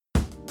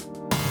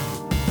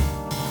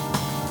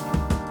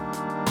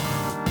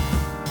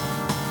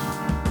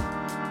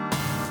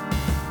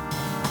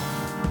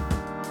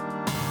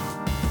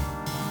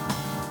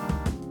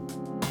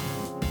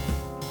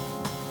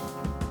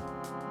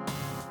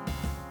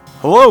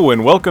Hello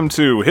and welcome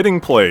to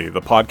Hitting Play,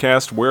 the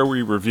podcast where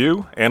we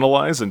review,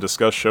 analyze, and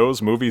discuss shows,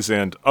 movies,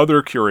 and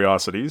other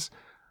curiosities.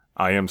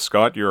 I am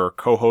Scott, your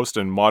co-host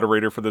and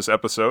moderator for this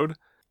episode.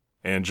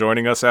 And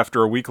joining us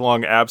after a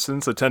week-long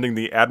absence attending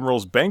the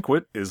Admiral's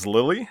Banquet is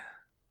Lily.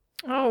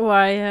 Oh,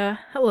 why,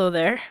 hello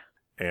there.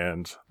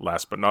 And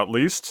last but not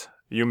least,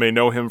 you may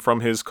know him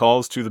from his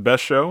calls to The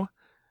Best Show.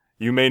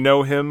 You may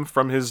know him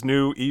from his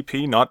new EP,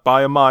 Not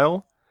By a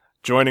Mile.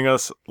 Joining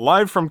us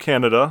live from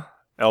Canada,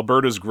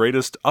 Alberta's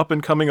greatest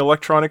up-and-coming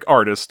electronic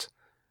artist,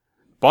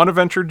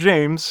 Bonaventure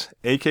James,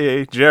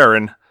 a.k.a.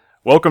 Jaren.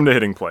 Welcome to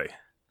Hitting Play.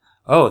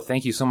 Oh,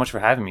 thank you so much for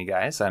having me,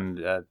 guys. I'm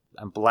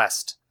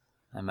blessed.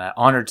 I'm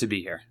honored to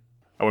be here.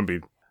 I wouldn't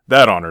be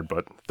that honored,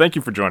 but thank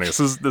you for joining us.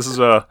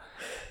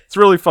 It's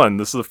really fun.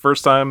 This is the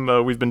first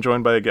time we've been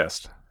joined by a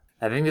guest.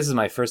 I think this is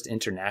my first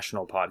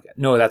international podcast.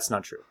 No, that's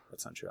not true.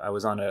 I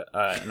was on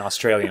an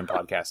Australian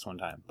podcast one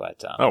time,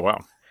 but oh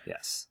wow,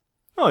 yes.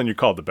 Well, and you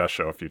called The Best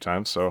Show a few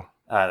times, so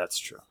that's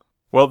true.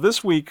 Well,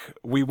 this week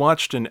we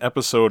watched an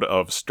episode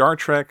of Star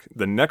Trek: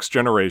 The Next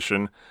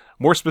Generation,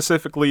 more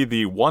specifically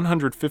the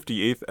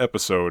 158th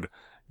episode,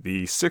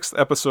 the 6th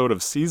episode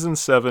of Season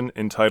 7,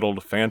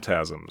 entitled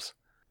Phantasms.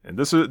 And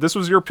this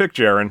was your pick,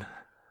 Jaren.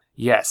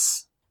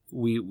 Yes.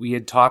 We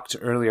had talked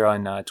earlier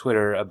on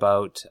Twitter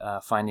about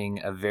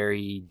finding a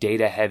very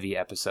Data-heavy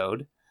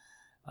episode,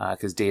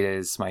 because Data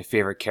is my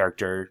favorite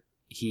character.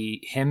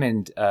 Him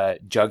and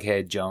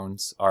Jughead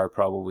Jones are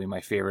probably my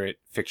favorite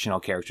fictional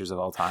characters of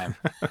all time.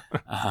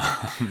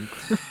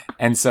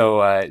 And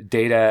so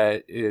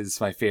Data is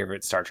my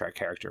favorite Star Trek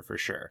character for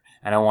sure.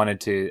 And I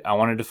wanted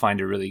to find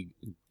a really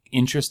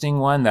interesting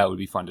one that would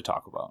be fun to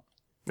talk about.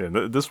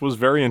 Yeah, this was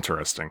very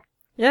interesting.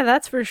 Yeah,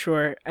 that's for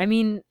sure. I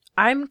mean,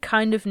 I'm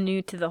kind of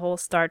new to the whole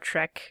Star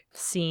Trek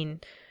scene.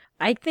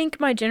 I think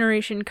my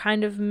generation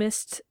kind of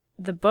missed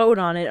the boat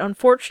on it,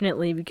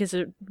 unfortunately, because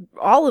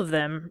all of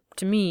them,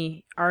 to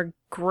me, are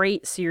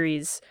great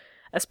series,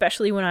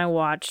 especially when I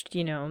watched,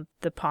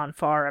 the Pon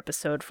farr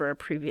episode for a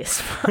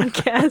previous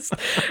podcast.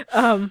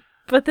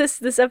 But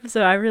this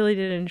episode, I really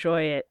did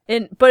enjoy it.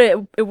 But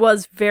it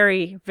was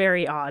very,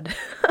 very odd.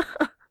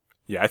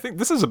 Yeah, I think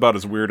this is about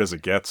as weird as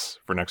it gets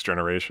for Next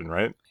Generation,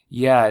 right?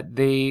 Yeah,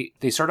 they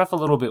start off a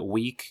little bit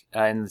weak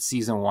in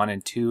season 1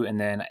 and 2, and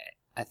then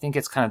I think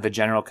it's kind of the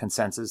general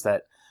consensus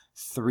that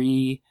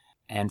 3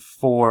 and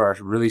 4 are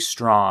really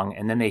strong,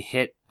 and then they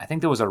hit, I think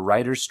there was a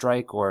writer's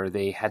strike, or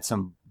they had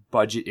some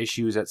budget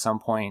issues at some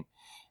point,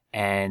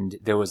 and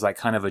there was like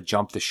kind of a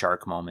jump the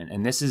shark moment,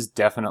 and this is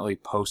definitely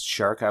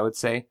post-shark, I would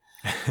say.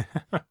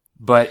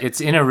 But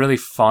it's in a really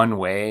fun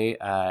way,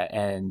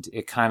 and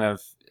it kind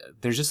of,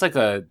 there's just like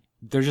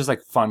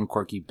fun,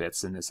 quirky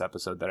bits in this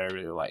episode that I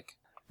really like.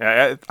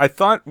 I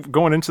thought,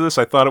 going into this,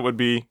 I thought it would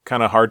be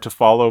kind of hard to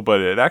follow,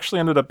 but it actually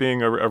ended up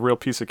being a real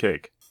piece of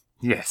cake.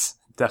 Yes,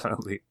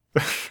 definitely.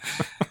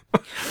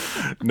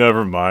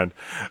 Never mind.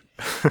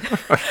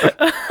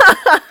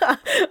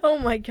 Oh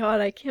my god,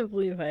 I can't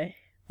believe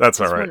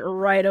That's all right. Went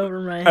right over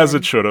my head. As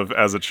it should have.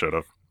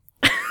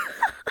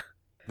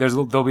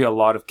 There'll be a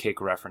lot of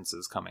cake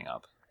references coming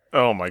up.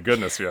 Oh my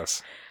goodness,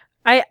 yes.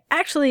 I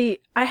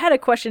had a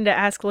question to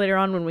ask later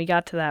on when we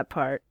got to that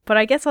part, but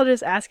I guess I'll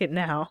just ask it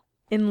now.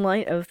 In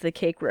light of the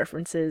cake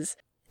references,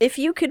 if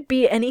you could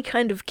be any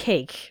kind of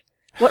cake,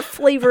 what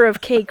flavor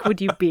of cake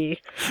would you be?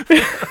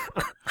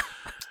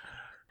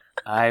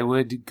 I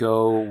would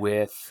go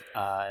with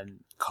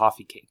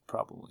coffee cake,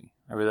 probably.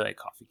 I really like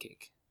coffee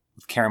cake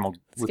with caramel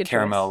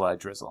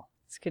drizzle.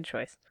 It's a good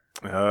choice.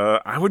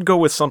 I would go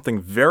with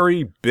something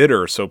very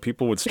bitter so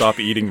people would stop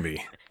eating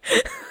me.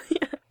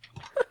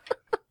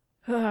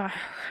 I'd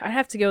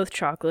have to go with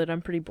chocolate.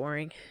 I'm pretty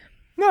boring.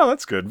 No,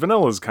 that's good.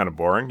 Vanilla is kind of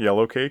boring.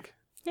 Yellow cake.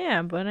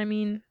 Yeah, but I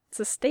mean, it's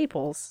a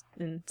staples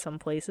in some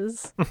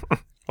places.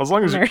 As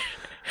long as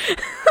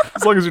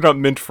you're not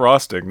mint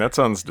frosting, that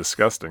sounds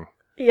disgusting.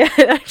 Yeah,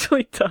 it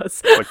actually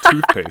does. Like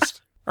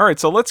toothpaste. All right,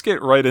 so let's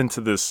get right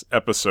into this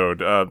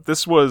episode.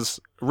 This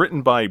was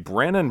written by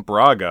Brannon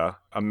Braga,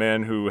 a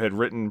man who had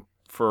written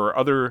for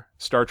other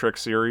Star Trek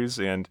series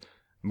and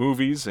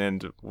movies,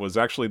 and was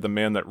actually the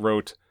man that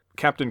wrote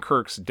Captain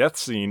Kirk's death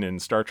scene in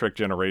Star Trek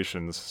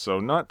Generations,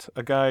 so not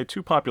a guy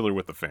too popular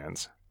with the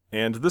fans.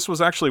 And this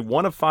was actually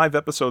one of 5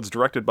 episodes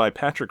directed by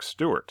Patrick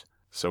Stewart,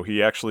 so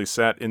he actually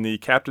sat in the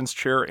captain's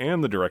chair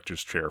and the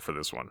director's chair for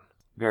this one.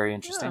 Very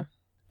interesting. Yeah.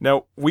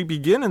 Now, we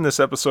begin in this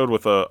episode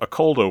with a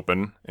cold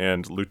open,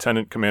 and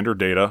Lieutenant Commander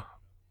Data,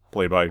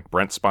 played by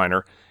Brent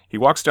Spiner, he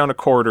walks down a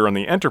corridor on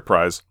the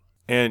Enterprise,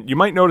 and you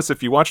might notice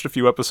if you watched a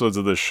few episodes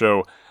of this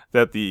show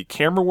that the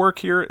camera work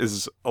here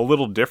is a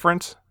little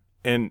different,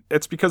 and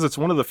it's because it's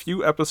one of the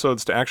few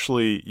episodes to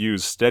actually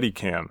use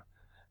Steadicam.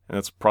 And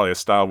that's probably a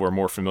style we're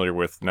more familiar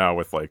with now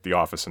with like The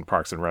Office and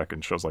Parks and Rec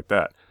and shows like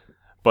that.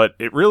 But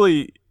it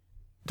really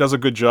does a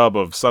good job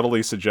of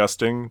subtly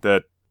suggesting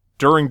that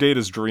during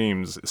Data's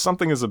dreams,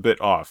 something is a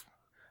bit off.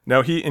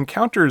 Now, he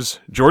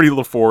encounters Geordi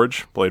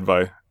LaForge, played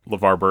by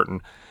LeVar Burton,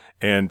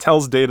 and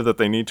tells Data that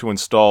they need to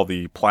install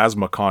the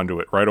plasma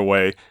conduit right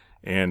away,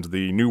 and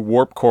the new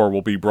warp core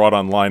will be brought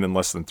online in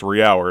less than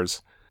 3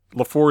 hours.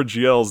 LaForge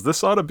yells,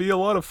 "This ought to be a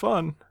lot of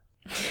fun."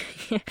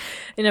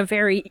 In a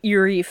very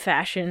eerie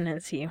fashion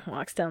as he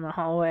walks down the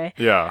hallway.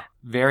 Yeah.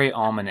 Very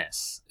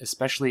ominous,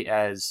 especially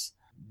as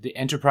the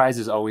Enterprise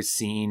is always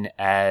seen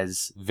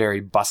as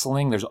very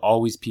bustling. There's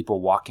always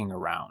people walking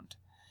around.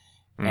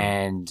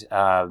 And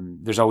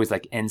there's always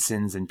like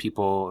ensigns and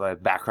people,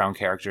 background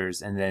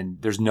characters, and then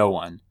there's no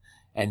one.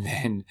 And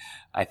then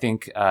I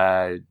think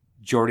Geordi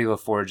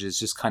LaForge is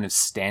just kind of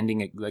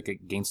standing like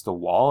against the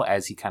wall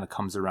as he kind of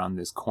comes around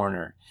this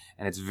corner,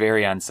 and it's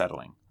very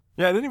unsettling.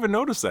 Yeah, I didn't even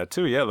notice that,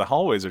 too. Yeah, the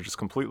hallways are just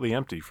completely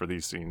empty for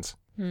these scenes.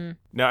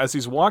 Now, as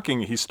he's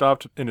walking, he's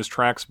stopped in his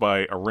tracks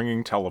by a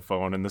ringing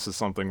telephone, and this is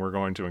something we're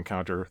going to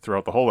encounter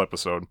throughout the whole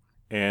episode.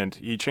 And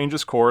he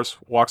changes course,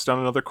 walks down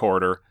another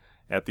corridor.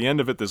 At the end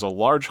of it, there's a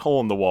large hole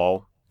in the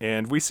wall,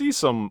 and we see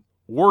some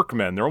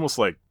workmen. They're almost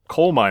like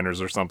coal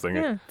miners or something.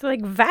 Yeah, they're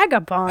like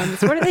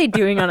vagabonds. What are they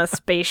doing on a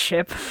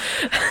spaceship?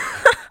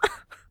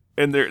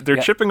 And they're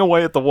chipping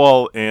away at the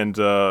wall, and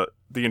the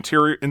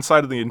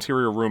inside of the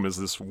interior room is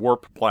this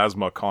warp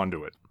plasma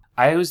conduit.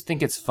 I always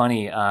think it's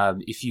funny,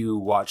 if you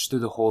watch through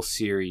the whole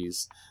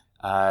series,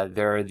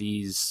 there are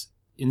these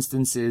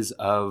instances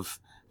of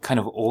kind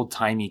of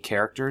old-timey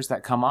characters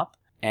that come up,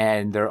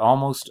 and they're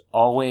almost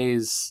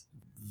always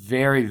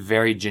very,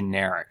 very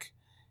generic.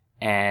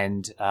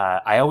 And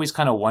I always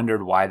kind of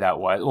wondered why that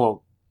was.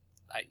 Well,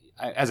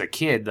 I as a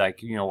kid,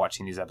 like, you know,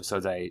 watching these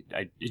episodes,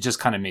 it just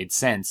kind of made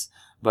sense.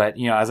 But,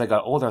 you know, as I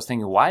got older, I was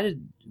thinking, why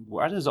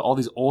does all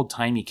these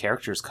old-timey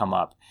characters come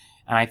up?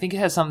 And I think it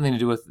has something to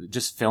do with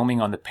just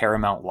filming on the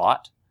Paramount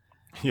lot.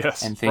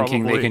 Yes, and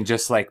thinking probably. They can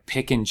just like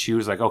pick and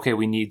choose, like, okay,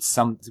 we need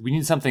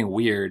something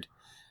weird,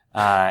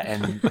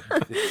 and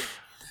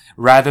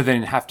rather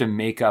than have to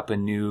make up a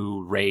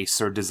new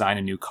race or design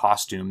a new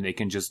costume, they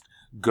can just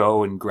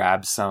go and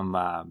grab some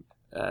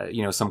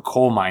some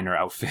coal miner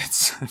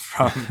outfits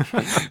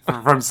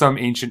from some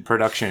ancient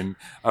production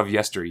of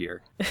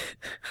yesteryear.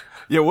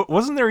 Yeah,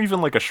 wasn't there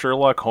even like a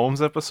Sherlock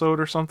Holmes episode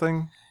or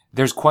something?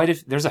 There's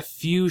a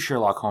few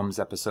Sherlock Holmes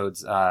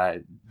episodes.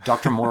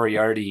 Dr.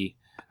 Moriarty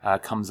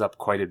comes up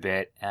quite a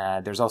bit.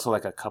 There's also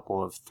like a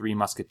couple of Three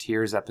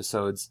Musketeers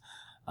episodes.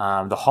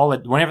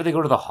 Whenever they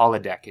go to the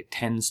holodeck, it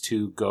tends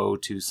to go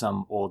to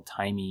some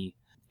old-timey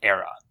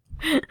era.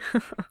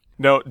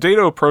 Now,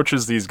 Data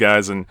approaches these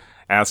guys and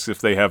asks if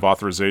they have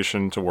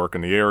authorization to work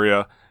in the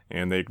area,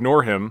 and they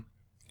ignore him,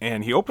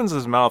 and he opens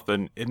his mouth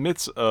and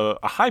emits a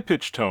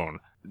high-pitched tone.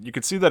 You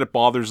can see that it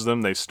bothers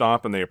them. They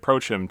stop and they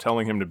approach him,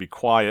 telling him to be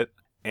quiet,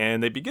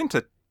 and they begin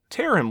to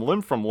tear him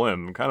limb from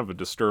limb. Kind of a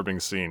disturbing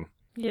scene.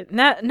 Yeah,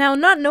 now,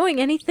 not knowing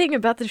anything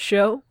about the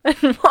show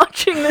and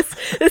watching this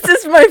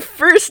is my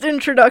first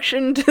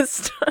introduction to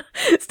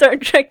Star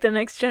Trek: The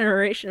Next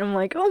Generation. I'm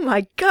like, oh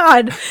my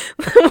god,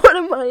 what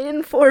am I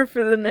in for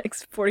the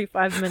next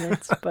 45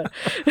 minutes? But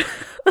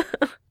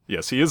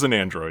yes, he is an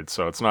android,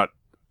 so it's not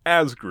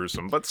as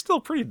gruesome, but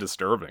still pretty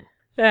disturbing.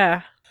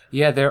 Yeah.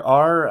 Yeah, there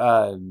are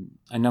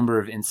a number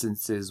of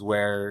instances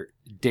where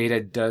Data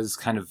does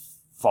kind of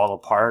fall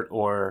apart,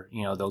 or,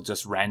 you know, they'll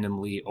just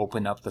randomly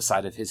open up the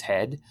side of his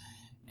head.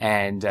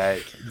 And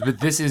but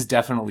this is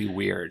definitely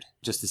weird,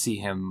 just to see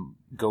him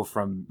go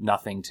from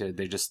nothing to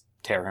they just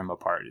tear him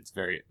apart. It's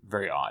very,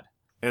 very odd.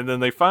 And then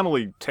they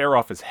finally tear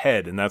off his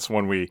head, and that's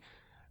when we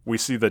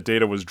see that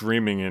Data was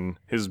dreaming in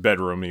his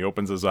bedroom. He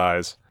opens his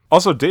eyes.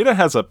 Also, Data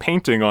has a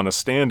painting on a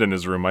stand in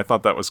his room. I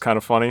thought that was kind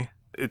of funny.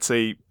 It's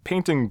a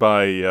painting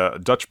by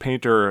Dutch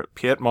painter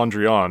Piet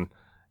Mondrian.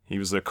 He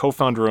was a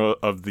co-founder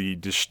of the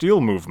De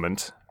Stijl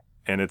movement,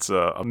 and it's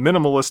a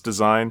minimalist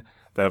design.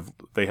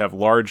 They have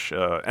large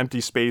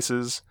empty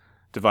spaces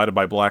divided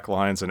by black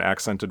lines and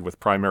accented with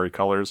primary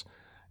colors.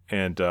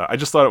 And I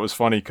just thought it was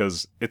funny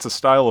because it's a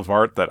style of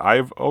art that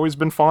I've always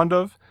been fond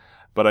of,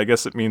 but I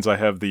guess it means I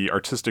have the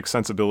artistic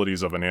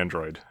sensibilities of an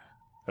android,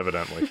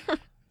 evidently.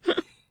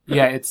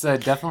 Yeah, it's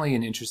definitely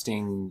an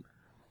interesting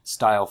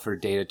style for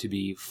Data to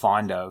be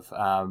fond of.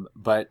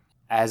 But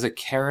as a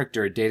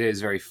character, Data is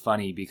very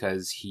funny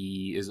because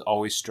he is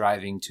always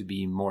striving to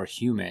be more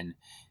human,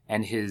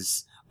 and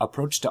his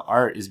approach to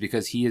art is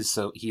because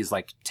he's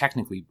like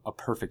technically a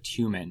perfect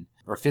human,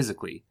 or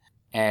physically.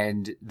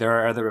 And there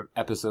are other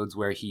episodes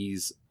where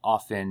he's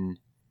often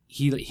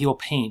he'll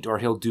paint or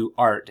he'll do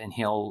art and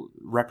he'll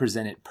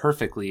represent it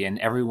perfectly, and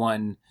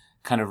everyone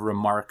kind of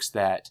remarks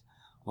that,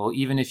 well,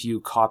 even if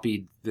you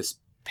copied this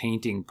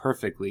painting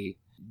perfectly,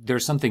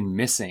 there's something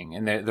missing,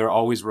 and they're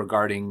always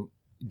regarding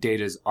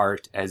Data's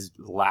art as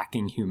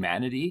lacking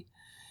humanity.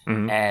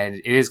 Mm-hmm. And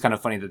it is kind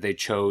of funny that they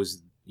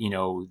chose, you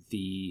know,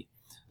 the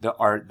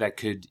art that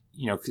could,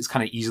 you know, is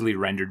kind of easily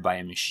rendered by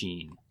a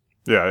machine.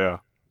 Yeah.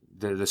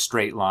 The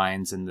straight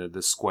lines and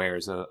the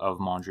squares of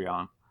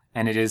Mondrian.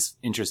 And it is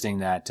interesting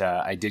that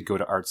I did go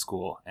to art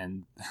school,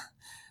 and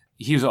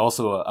he was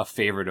also a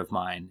favorite of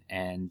mine.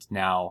 And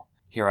now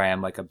here I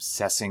am, like,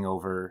 obsessing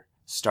over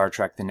Star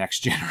Trek: The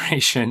Next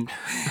Generation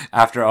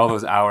after all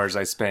those hours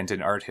I spent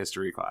in art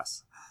history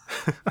class.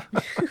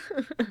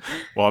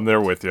 Well, I'm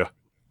there with you.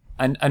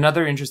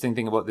 Another interesting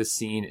thing about this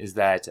scene is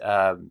that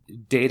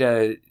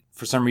Data,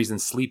 for some reason,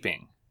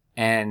 sleeping.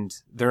 And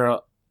there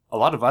are a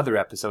lot of other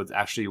episodes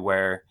actually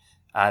where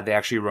they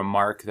actually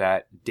remark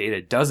that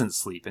Data doesn't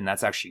sleep, and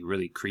that's actually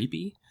really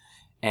creepy.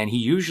 And he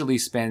usually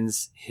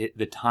spends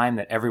the time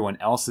that everyone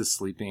else is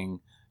sleeping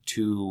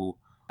to,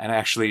 and I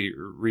actually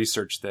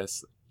researched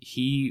this,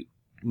 he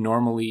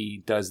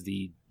normally does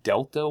the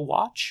Delta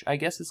Watch, I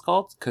guess it's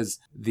called, because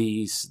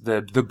the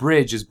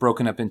bridge is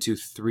broken up into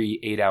 3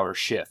 8-hour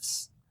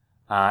shifts.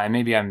 And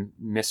maybe I'm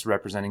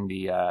misrepresenting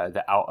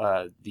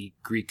the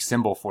Greek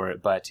symbol for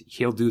it, but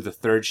he'll do the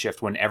third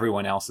shift when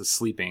everyone else is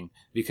sleeping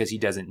because he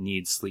doesn't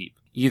need sleep.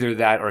 Either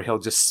that, or he'll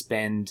just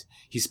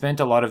he spent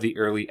a lot of the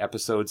early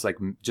episodes like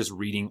just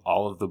reading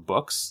all of the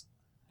books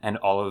and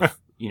all of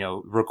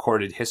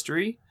recorded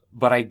history.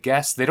 But I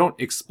guess they don't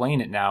explain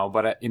it now.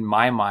 But in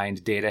my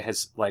mind, Data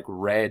has like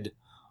read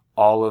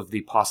all of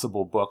the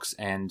possible books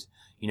and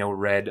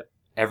read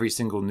every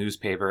single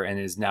newspaper and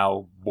is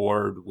now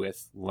bored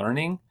with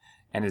learning.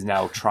 And is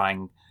now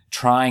trying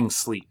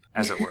sleep,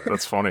 as it were.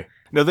 That's funny.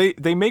 Now,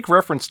 they make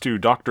reference to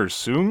Dr.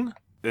 Soong,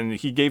 and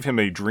he gave him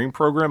a dream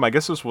program. I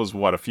guess this was,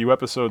 a few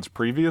episodes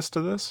previous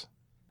to this?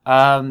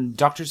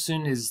 Dr.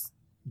 Soong is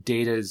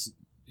Data's,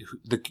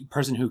 the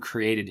person who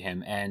created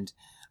him, and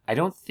I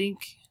don't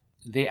think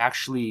they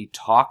actually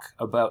talk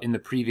about, in the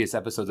previous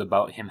episodes,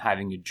 about him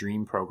having a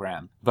dream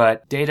program.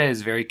 But Data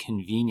is very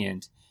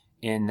convenient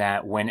in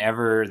that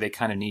whenever they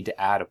kind of need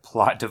to add a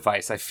plot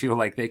device, I feel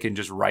like they can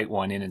just write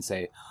one in and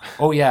say,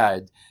 oh yeah,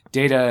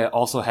 Data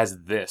also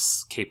has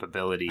this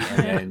capability.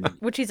 And then,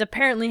 which he's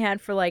apparently had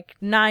for like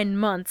 9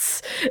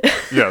 months.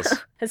 Yes.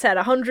 Has had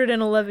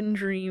 111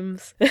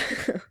 dreams.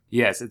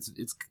 Yes,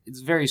 it's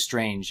very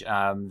strange.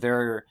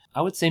 There,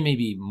 I would say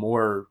maybe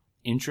more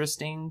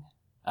interesting,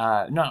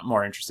 not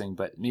more interesting,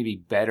 but maybe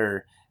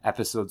better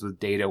episodes with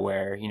Data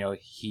where,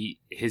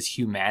 his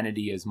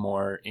humanity is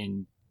more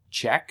in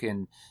check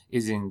and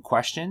is in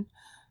question.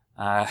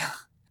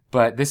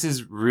 But this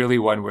is really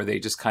one where they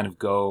just kind of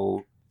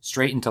go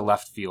straight into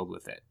left field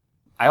with it.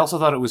 I also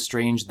thought it was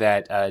strange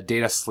that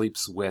Data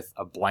sleeps with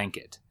a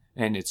blanket,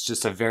 and it's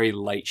just a very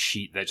light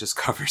sheet that just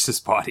covers his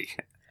body.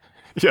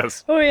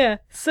 Yes. Oh yeah,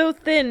 so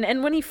thin,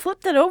 and when he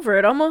flipped it over,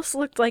 it almost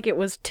looked like it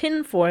was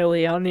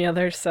tinfoily on the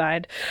other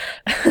side.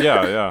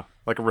 Yeah.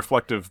 Like a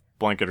reflective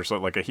blanket or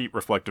something, like a heat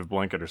reflective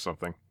blanket or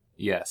something.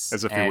 Yes.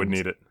 As if he would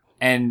need it.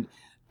 And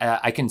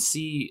I can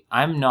see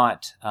I'm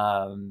not,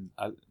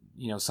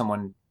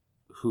 someone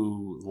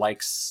who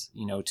likes,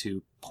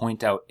 to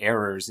point out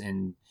errors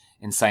in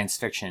science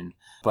fiction.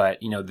 But,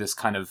 this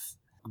kind of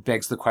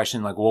begs the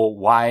question, like, well,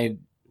 why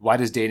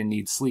does Data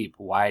need sleep?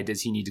 Why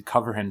does he need to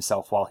cover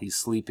himself while he's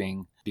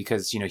sleeping?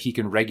 Because, he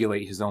can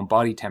regulate his own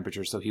body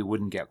temperature so he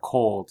wouldn't get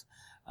cold.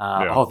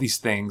 All these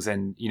things.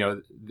 And,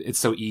 it's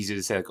so easy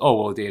to say, like,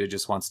 oh, well, Data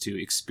just wants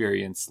to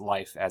experience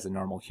life as a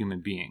normal human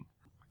being.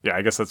 Yeah,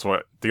 I guess that's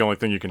the only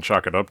thing you can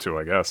chalk it up to,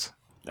 I guess.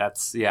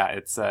 It's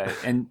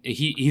and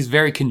he's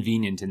very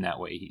convenient in that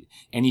way.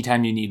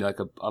 Anytime you need like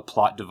a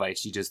plot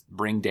device, you just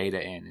bring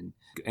Data in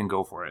and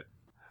go for it.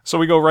 So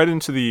we go right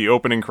into the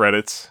opening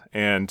credits,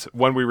 and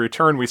when we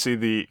return, we see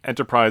the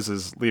Enterprise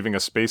is leaving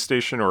a space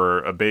station or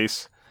a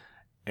base,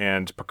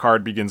 and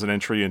Picard begins an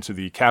entry into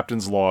the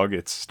captain's log.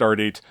 It's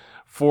stardate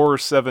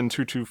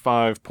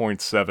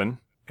 47225.7,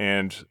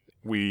 and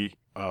we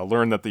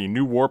learn that the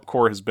new warp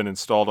core has been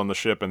installed on the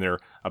ship and they're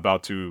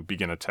about to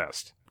begin a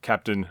test.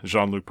 Captain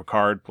Jean-Luc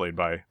Picard, played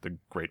by the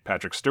great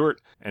Patrick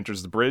Stewart,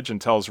 enters the bridge and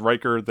tells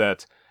Riker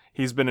that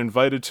he's been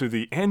invited to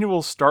the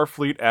annual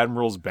Starfleet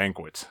Admirals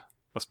Banquet.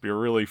 Must be a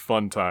really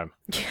fun time.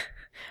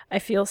 I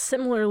feel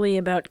similarly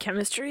about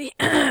chemistry.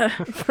 And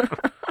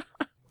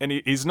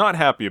he's not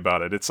happy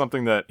about it. It's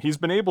something that he's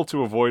been able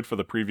to avoid for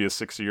the previous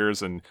 6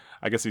 years, and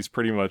I guess he's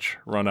pretty much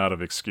run out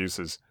of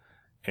excuses.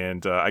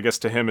 And I guess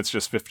to him, it's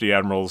just 50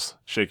 admirals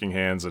shaking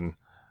hands and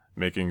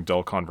making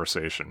dull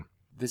conversation.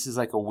 This is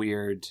like a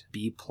weird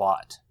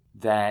B-plot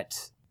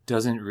that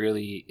doesn't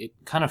really... It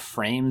kind of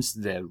frames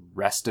the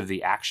rest of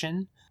the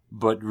action,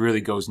 but really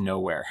goes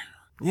nowhere.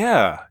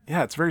 Yeah,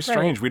 it's very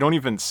strange. Right. We don't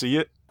even see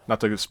it. Not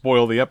to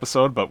spoil the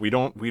episode, but we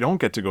don't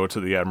get to go to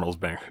the Admiral's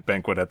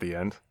banquet at the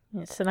end.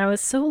 Yes, and I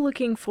was so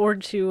looking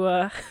forward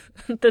to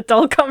the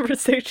dull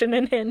conversation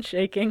and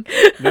handshaking.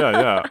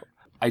 Yeah.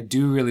 I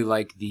do really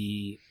like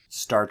the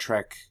Star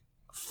Trek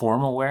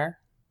formal wear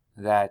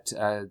that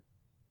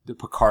the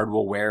Picard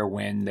will wear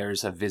when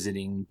there's a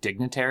visiting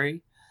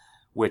dignitary,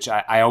 which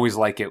I always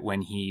like it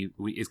when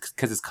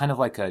because it's kind of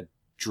like a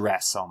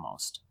dress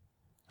almost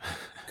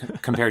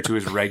compared to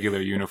his regular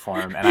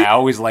uniform, and I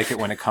always like it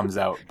when it comes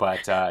out,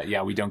 but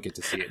we don't get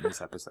to see it in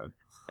this episode.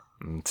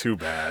 Too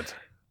bad.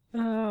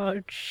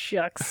 Oh,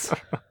 shucks.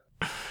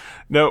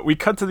 No, we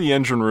cut to the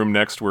engine room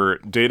next, where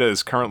Data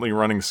is currently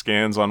running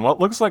scans on what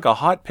looks like a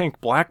hot pink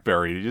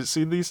BlackBerry. Did you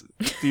see these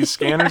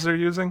scanners they're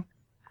using?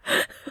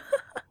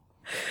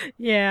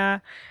 Yeah.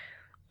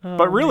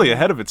 But really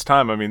ahead of its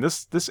time. I mean,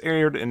 this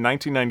aired in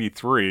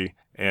 1993,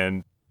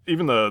 and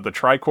even the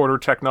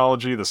tricorder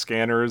technology, the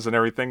scanners and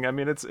everything, I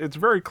mean, it's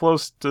very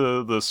close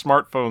to the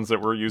smartphones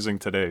that we're using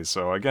today.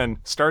 So again,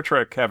 Star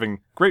Trek having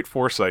great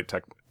foresight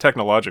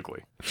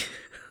technologically.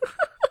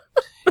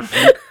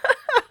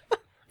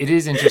 It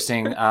is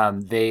interesting.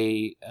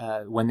 They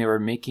when they were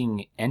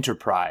making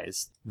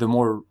Enterprise,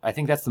 I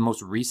think that's the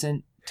most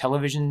recent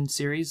television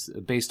series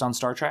based on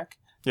Star Trek.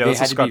 Yeah, that's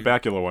the Scott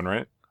Bakula one,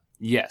 right?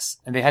 Yes,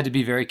 and they had to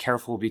be very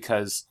careful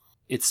because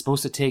it's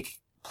supposed to take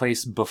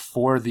place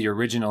before the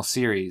original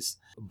series,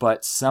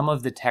 but some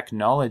of the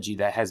technology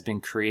that has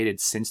been created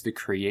since the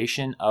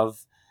creation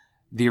of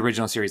the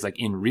original series, like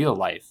in real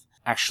life,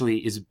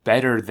 actually is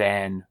better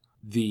than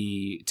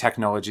the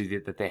technology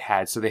that they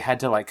had. So they had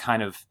to like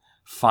kind of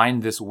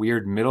find this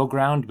weird middle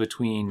ground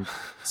between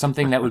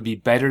something that would be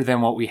better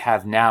than what we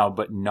have now,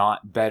 but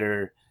not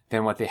better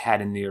than what they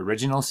had in the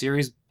original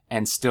series,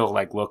 and still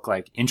like look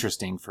like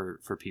interesting for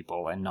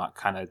people and not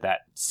kind of that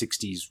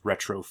 60s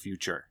retro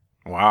future.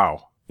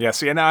 Wow. Yeah,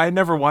 see, and I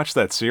never watched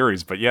that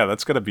series, but yeah,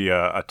 that's going to be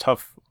a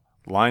tough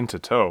line to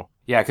toe.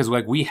 Yeah, because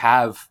we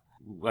have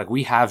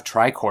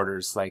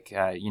tricorders,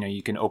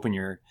 you can open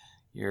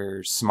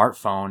your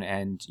smartphone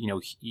and,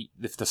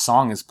 if the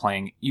song is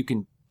playing, you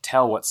can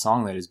tell what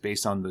song that is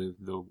based on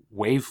the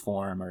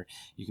waveform, or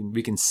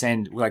we can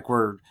send, like,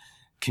 we're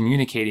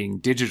communicating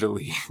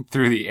digitally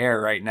through the air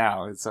right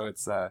now. So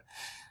it's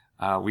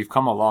we've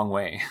come a long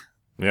way.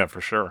 Yeah, for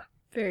sure.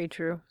 Very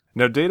true.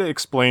 Now, Data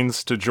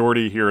explains to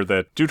Geordi here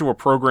that due to a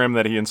program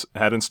that he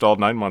had installed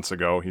 9 months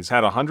ago, he's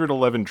had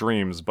 111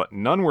 dreams, but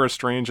none were as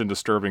strange and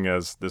disturbing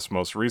as this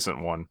most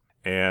recent one.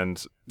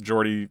 And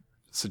Geordi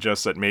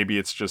suggests that maybe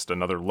it's just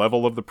another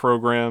level of the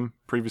program,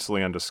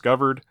 previously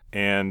undiscovered.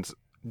 And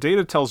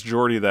Data tells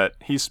Geordi that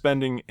he's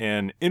spending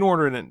an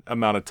inordinate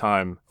amount of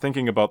time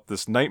thinking about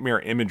this nightmare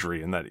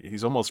imagery and that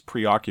he's almost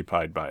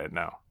preoccupied by it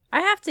now. I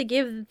have to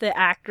give the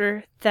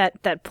actor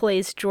that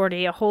plays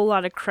Geordi a whole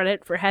lot of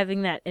credit for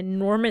having that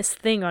enormous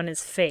thing on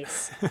his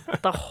face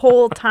the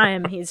whole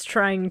time he's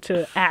trying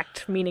to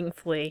act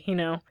meaningfully,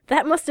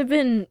 That must have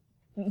been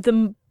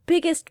the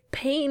biggest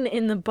pain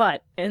in the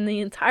butt in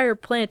the entire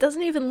plane. It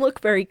doesn't even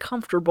look very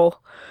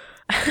comfortable.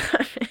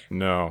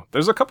 No.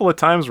 There's a couple of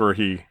times where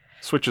he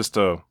switches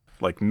to,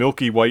 like,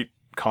 milky white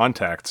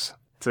contacts,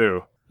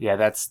 too. Yeah,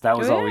 that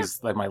was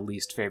always, like, my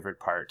least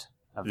favorite part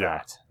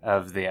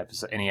of the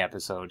episode, any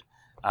episode.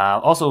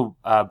 Also,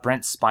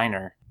 Brent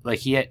Spiner, like,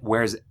 he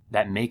wears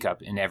that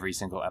makeup in every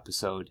single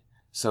episode,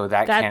 so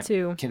that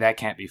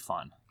can't be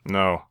fun.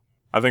 No,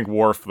 I think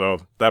Worf, though,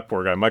 that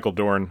poor guy, Michael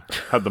Dorn,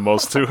 had the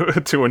most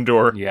to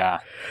endure.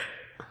 Yeah.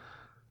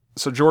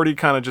 So Geordi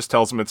kind of just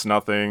tells him it's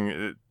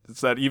nothing.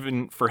 It's that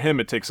even for him,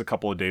 it takes a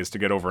couple of days to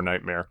get over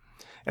Nightmare.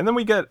 And then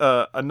we get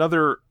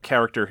another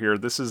character here.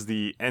 This is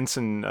the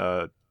ensign,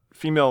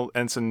 female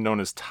ensign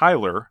known as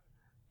Tyler.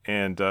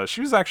 And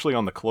she was actually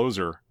on The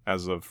Closer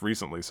as of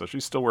recently, so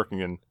she's still working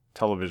in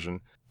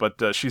television.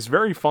 But she's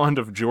very fond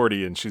of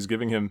Geordi, and she's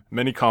giving him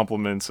many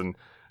compliments, and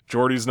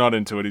Geordi's not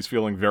into it. He's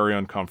feeling very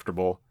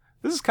uncomfortable.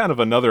 This is kind of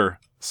another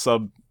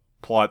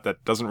subplot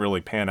that doesn't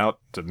really pan out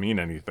to mean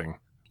anything.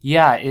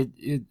 Yeah,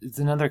 it's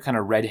another kind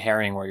of red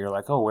herring where you're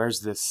like, oh, where's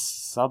this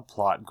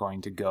subplot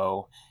going to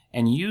go?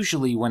 And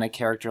usually when a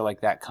character like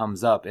that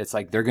comes up, it's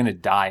like they're going to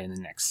die in the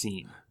next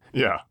scene.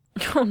 Yeah.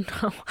 Oh,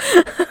 no.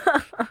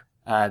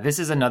 This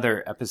is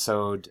another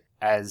episode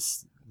I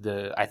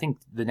think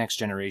the Next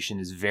Generation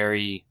is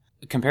very,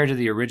 compared to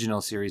the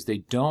original series,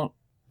 there's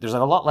like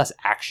a lot less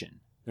action.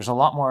 There's a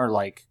lot more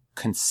like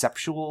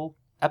conceptual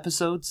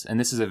episodes, and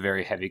this is a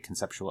very heavy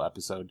conceptual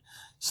episode.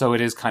 So it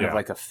is kind of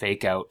like a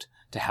fake out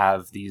to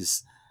have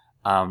these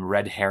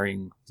red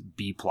herring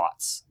B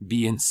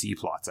and C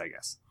plots, I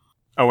guess.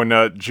 Oh,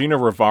 and Gina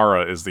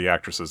Rivara is the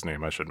actress's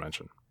name, I should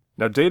mention.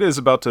 Now, Data is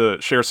about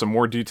to share some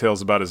more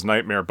details about his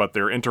nightmare, but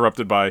they're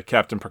interrupted by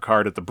Captain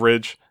Picard at the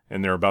bridge,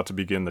 and they're about to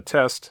begin the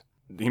test.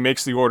 He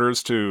makes the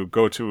orders to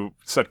go to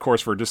set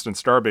course for a distant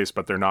starbase,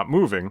 but they're not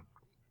moving,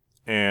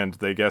 and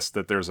they guess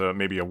that there's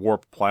maybe a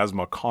warp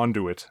plasma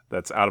conduit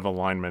that's out of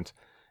alignment,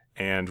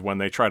 and when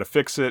they try to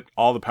fix it,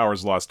 all the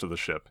power's lost to the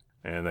ship,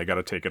 and they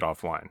gotta take it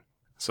offline.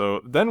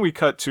 So then we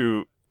cut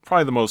to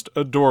probably the most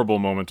adorable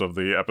moment of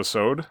the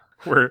episode,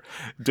 where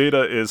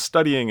Data is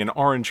studying an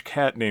orange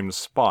cat named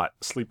Spot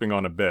sleeping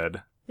on a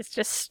bed. It's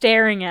just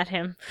staring at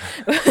him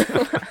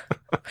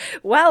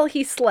while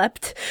he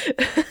slept.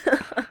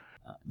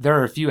 There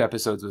are a few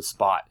episodes with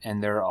Spot,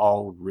 and they're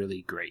all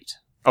really great.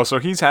 Oh, so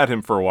he's had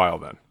him for a while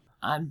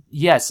then?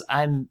 Yes,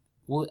 I'm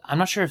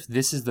not sure if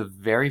this is the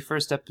very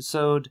first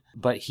episode,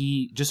 but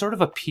he just sort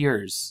of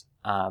appears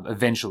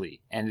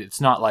eventually. And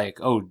it's not like,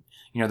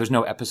 there's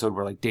no episode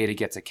where like Data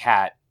gets a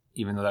cat,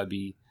 even though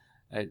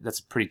that's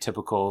a pretty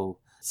typical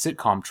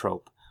sitcom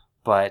trope,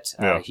 but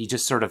he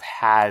just sort of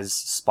has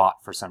Spot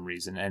for some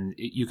reason. And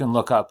you can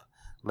look up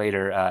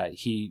later,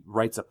 he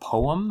writes a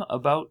poem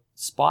about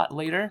Spot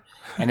later,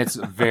 and it's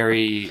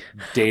very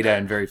Data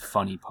and very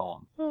funny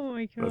poem. Oh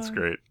my god. That's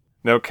great.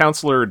 Now,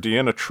 Counselor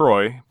Deanna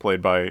Troi,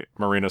 played by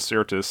Marina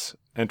Sirtis,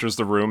 enters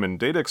the room, and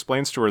Data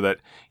explains to her that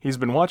he's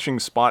been watching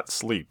Spot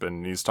sleep,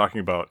 and he's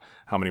talking about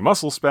how many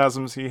muscle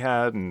spasms he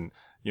had, and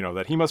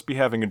that he must be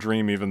having a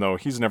dream even though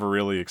he's never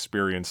really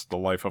experienced the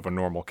life of a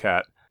normal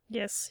cat.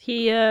 Yes,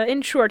 he,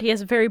 in short, he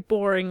has a very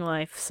boring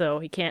life, so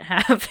he can't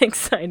have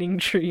exciting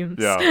dreams.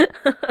 Yeah.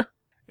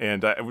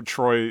 And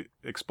Troy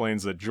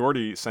explains that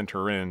Geordi sent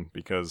her in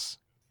because,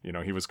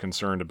 he was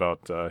concerned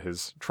about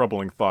his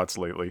troubling thoughts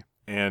lately.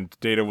 And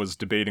Data was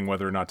debating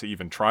whether or not to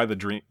even try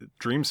the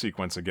dream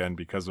sequence again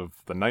because of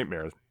the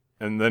nightmare.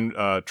 And then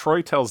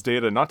Troy tells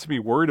Data not to be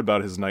worried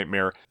about his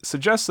nightmare,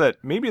 suggests that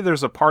maybe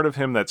there's a part of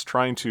him that's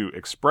trying to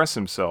express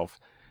himself,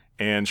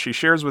 and she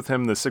shares with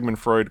him the Sigmund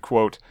Freud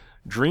quote,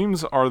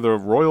 "Dreams are the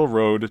royal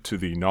road to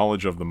the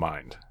knowledge of the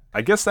mind."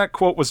 I guess that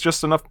quote was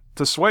just enough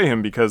to sway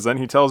him, because then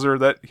he tells her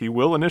that he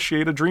will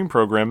initiate a dream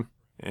program,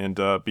 and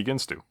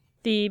begins to.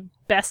 The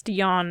best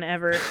yawn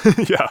ever.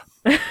 Yeah.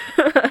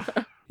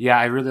 Yeah,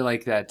 I really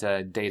like that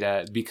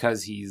Data,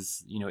 because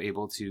he's,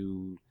 able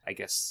to, I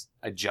guess,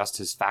 adjust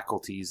his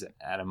faculties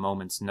at a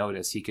moment's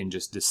notice. He can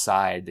just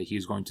decide that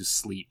he's going to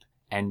sleep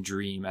and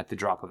dream at the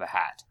drop of a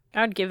hat.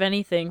 I'd give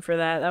anything for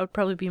that. That would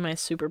probably be my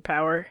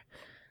superpower.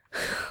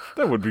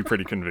 That would be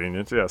pretty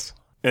convenient, yes.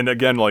 And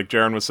again, like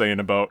Jaren was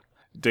saying about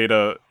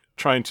Data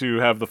trying to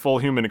have the full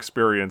human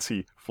experience,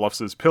 he fluffs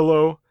his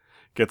pillow,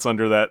 gets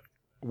under that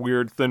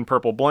weird thin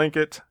purple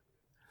blanket,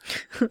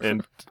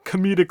 and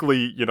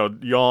comedically,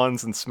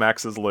 yawns and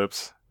smacks his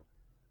lips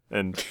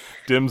and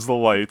dims the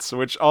lights,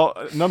 which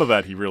none of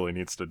that he really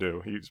needs to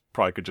do. He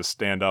probably could just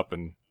stand up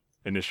and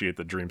initiate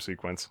the dream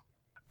sequence.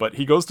 But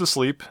he goes to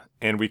sleep,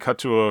 and we cut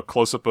to a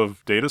close-up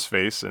of Data's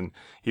face, and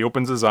he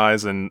opens his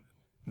eyes, and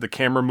the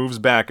camera moves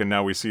back, and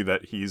now we see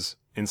that he's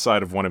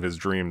inside of one of his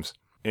dreams.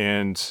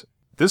 And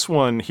this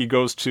one, he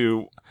goes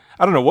to,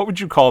 I don't know, what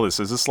would you call this?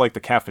 Is this like the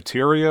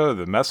cafeteria,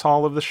 the mess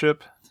hall of the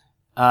ship?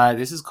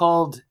 This is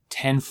called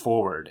 10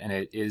 Forward, and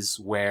it is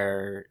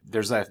where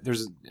there's a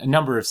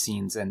number of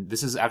scenes, and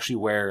this is actually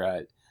where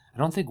I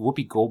don't think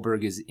Whoopi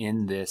Goldberg is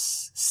in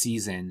this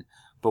season,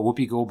 but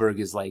Whoopi Goldberg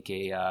is like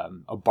a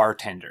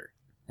bartender,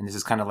 and this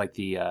is kind of like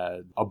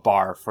a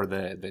bar for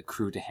the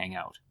crew to hang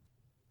out.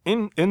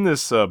 In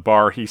this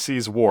bar, he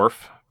sees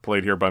Worf,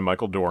 played here by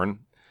Michael Dorn,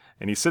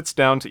 and he sits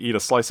down to eat a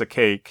slice of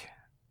cake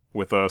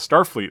with a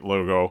Starfleet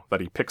logo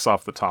that he picks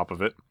off the top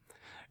of it.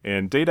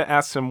 And Data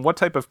asks him what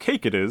type of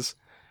cake it is,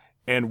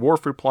 and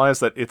Worf replies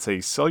that it's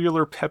a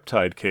cellular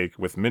peptide cake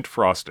with mint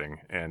frosting,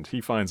 and he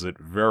finds it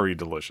very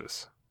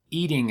delicious.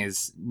 Eating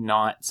is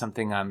not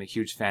something I'm a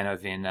huge fan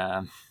of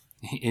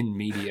in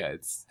media.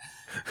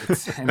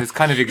 And it's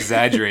kind of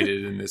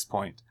exaggerated in this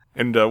point.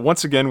 And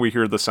once again, we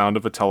hear the sound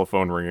of a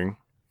telephone ringing.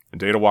 And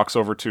Data walks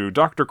over to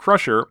Dr.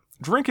 Crusher,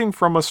 drinking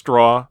from a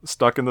straw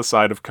stuck in the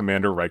side of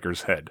Commander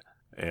Riker's head.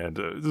 And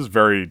this is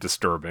very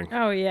disturbing.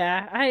 Oh,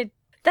 yeah.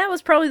 That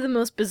was probably the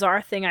most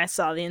bizarre thing I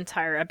saw the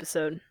entire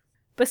episode.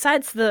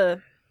 Besides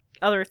the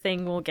other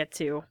thing we'll get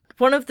to.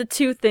 One of the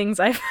two things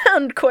I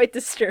found quite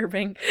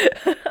disturbing.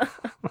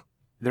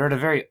 They're at a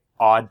very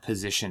odd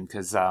position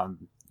because,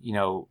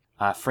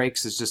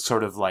 Frakes is just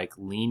sort of like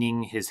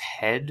leaning his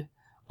head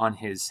on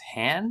his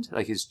hand,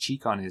 like his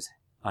cheek on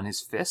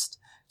his fist,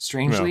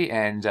 strangely,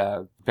 yeah.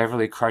 And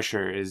Beverly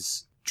Crusher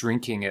is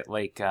drinking it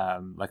like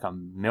a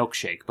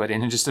milkshake, but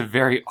in just a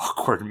very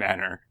awkward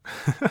manner.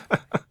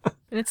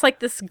 And it's like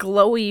this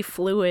glowy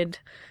fluid,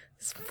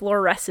 this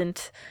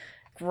fluorescent,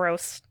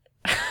 gross.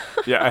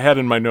 Yeah, I had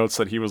in my notes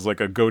that he was like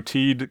a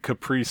goateed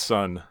Capri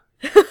Sun.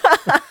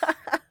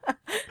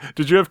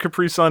 Did you have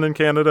Capri Sun in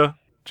Canada,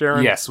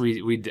 Jaren? Yes,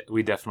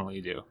 we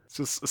definitely do. It's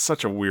just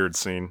such a weird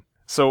scene.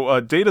 So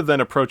Data then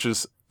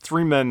approaches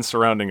three men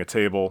surrounding a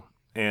table,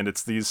 and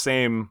it's these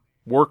same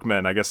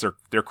workmen, I guess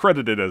they're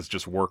credited as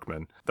just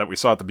workmen, that we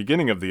saw at the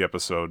beginning of the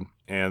episode,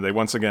 and they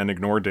once again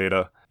ignore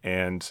Data,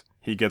 and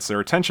he gets their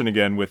attention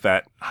again with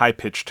that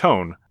high-pitched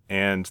tone,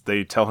 and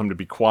they tell him to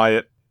be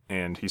quiet,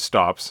 and he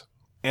stops.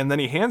 And then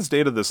he hands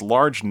Data this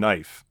large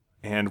knife,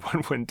 and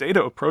when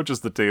Data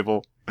approaches the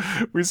table,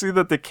 we see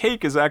that the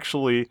cake is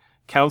actually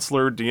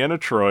Counselor Deanna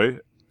Troi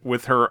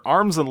with her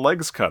arms and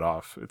legs cut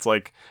off. It's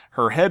like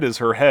her head is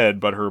her head,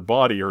 but her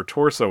body, her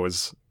torso,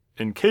 is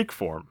in cake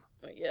form.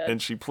 Yeah.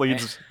 And she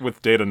pleads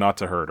with Data not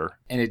to hurt her.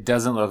 And it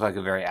doesn't look like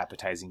a very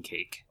appetizing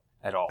cake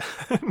at all.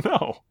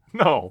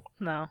 No.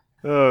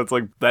 It's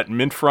like that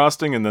mint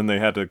frosting, and then they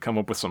had to come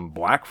up with some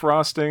black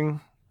frosting.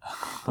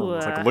 It's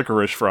like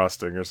licorice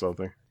frosting or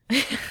something.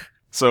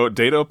 So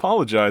Data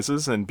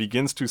apologizes and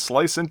begins to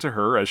slice into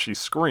her as she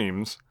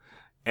screams.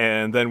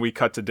 And then we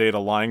cut to Data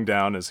lying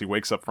down as he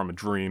wakes up from a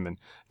dream, and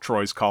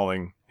Troy's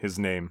calling his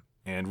name.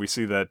 And we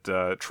see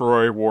that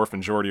Troy, Worf,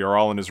 and Geordi are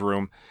all in his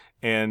room,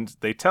 and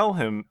they tell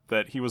him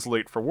that he was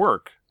late for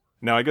work.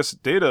 Now, I guess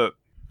Data,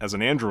 as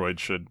an android,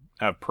 should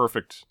have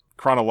perfect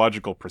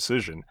chronological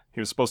precision.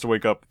 He was supposed to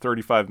wake up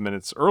 35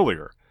 minutes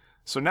earlier.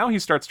 So now he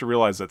starts to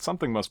realize that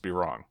something must be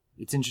wrong.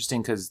 It's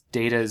interesting because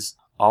Data's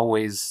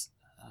always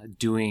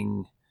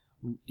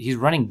he's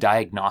running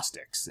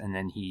diagnostics, and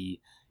then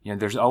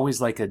there's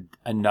always like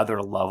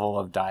another level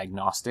of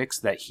diagnostics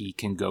that he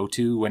can go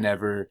to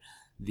whenever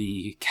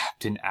the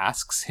captain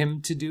asks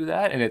him to do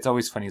that. And it's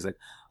always funny. He's like,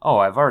 oh,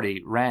 I've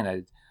already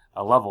ran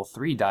a level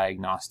 3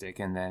 diagnostic.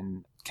 And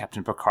then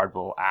Captain Picard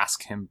will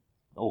ask him,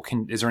 oh,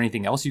 is there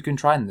anything else you can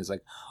try? And there's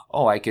like,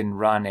 oh, I can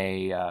run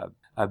a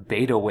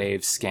beta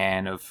wave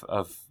scan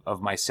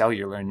of my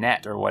cellular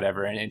net or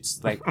whatever. And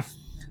it's like,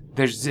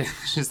 there's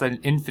just an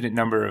infinite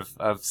number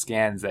of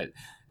scans that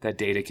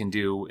Data can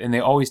do, and they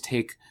always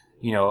take,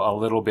 a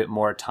little bit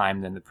more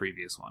time than the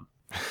previous one.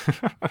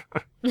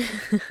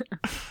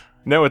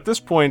 Now, at this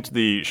point,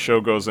 the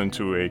show goes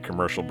into a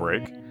commercial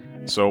break.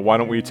 So why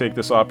don't we take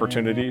this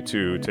opportunity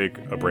to take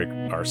a break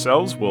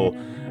ourselves? We'll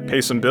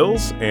pay some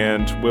bills,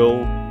 and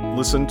we'll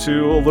listen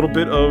to a little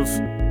bit of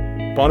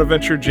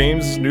Bonaventure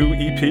James' new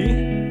EP,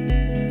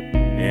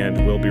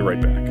 and we'll be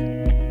right back.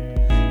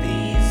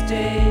 These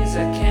days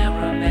I can't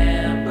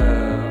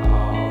remember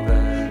all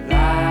the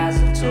lies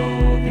I've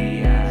told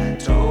thee. I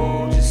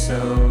told you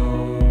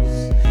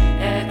so's.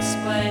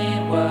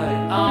 Explain what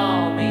it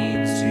all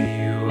means to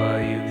you.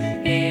 Are you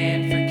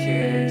in for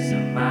kicks?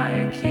 Am I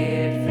a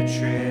kid for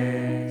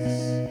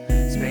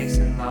tricks? Space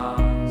and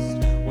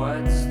lost.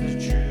 What's the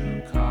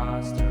true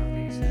cost of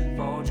these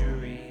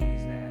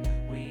forgeries that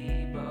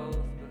we both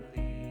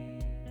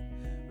believe?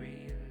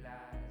 Realize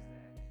that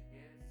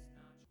it's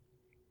not.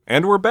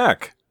 And we're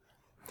back.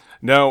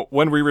 Now,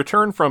 when we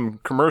return from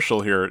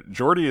commercial here,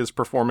 Geordi is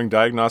performing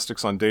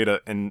diagnostics on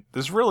Data, and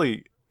there's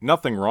really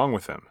nothing wrong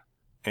with him.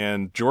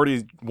 And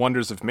Geordi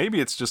wonders if maybe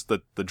it's just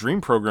that the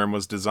dream program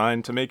was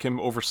designed to make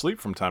him oversleep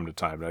from time to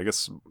time. I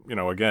guess,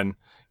 again,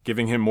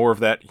 giving him more of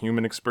that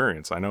human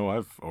experience. I know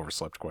I've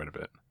overslept quite a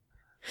bit.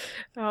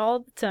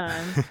 All the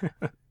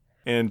time.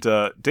 And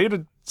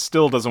Data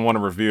still doesn't want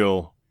to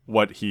reveal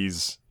what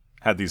he's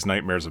had these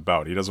nightmares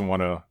about. He doesn't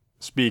want to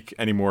speak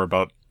anymore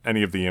about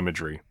any of the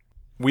imagery.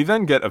 We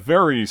then get a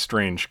very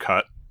strange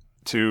cut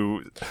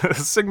to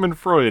Sigmund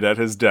Freud at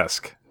his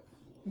desk.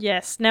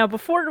 Yes. Now,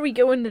 before we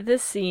go into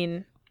this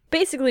scene,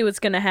 basically what's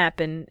going to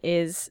happen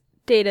is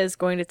Data is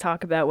going to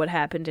talk about what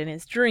happened in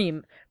his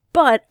dream.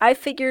 But I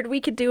figured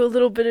we could do a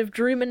little bit of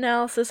dream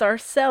analysis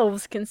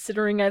ourselves,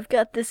 considering I've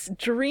got this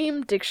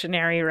dream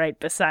dictionary right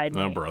beside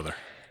me. Oh, brother.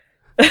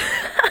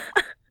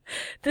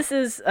 This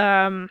is,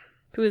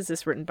 who is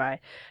this written by?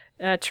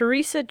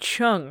 Teresa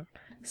Chung.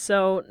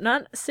 So,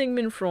 not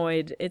Sigmund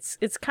Freud.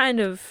 It's kind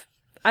of,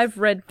 I've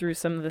read through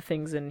some of the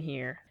things in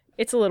here.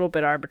 It's a little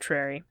bit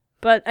arbitrary.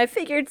 But I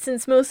figured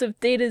since most of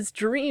Data's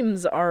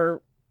dreams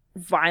are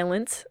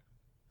violent,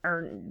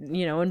 or,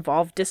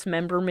 involve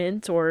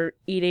dismemberment or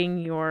eating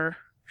your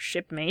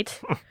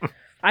shipmate,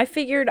 I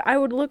figured I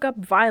would look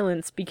up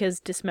violence because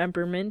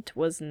dismemberment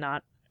was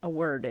not a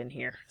word in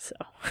here, so.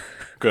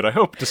 Good. I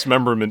hope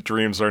dismemberment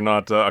dreams are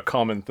not a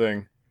common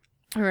thing.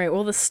 All right,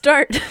 well, the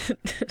start...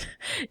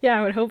 yeah,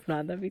 I would hope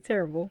not. That'd be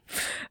terrible.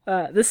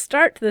 The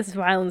start to this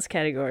violence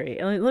category,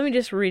 let me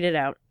just read it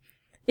out.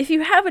 If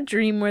you have a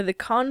dream where the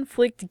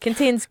conflict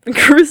contains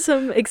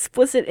gruesome,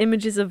 explicit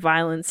images of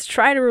violence,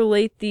 try to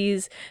relate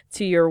these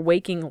to your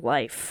waking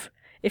life.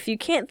 If you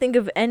can't think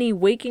of any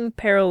waking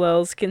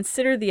parallels,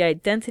 consider the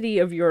identity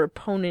of your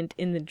opponent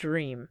in the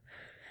dream.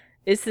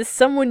 Is this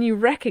someone you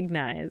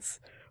recognize?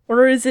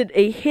 Or is it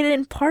a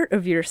hidden part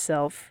of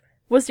yourself?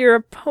 Was your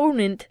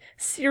opponent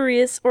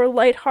serious or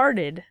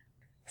lighthearted?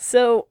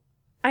 So,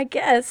 I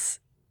guess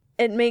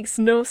it makes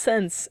no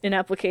sense in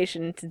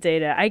application to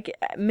Data.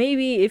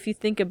 Maybe if you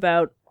think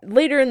about,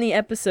 later in the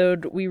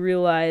episode, we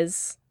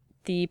realize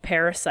the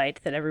parasite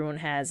that everyone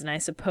has, and I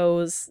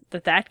suppose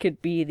that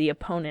could be the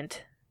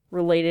opponent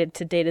related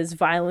to Data's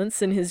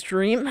violence in his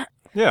dream.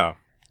 Yeah.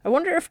 I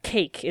wonder if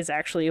cake is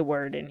actually a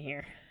word in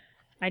here.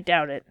 I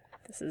doubt it.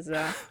 This is,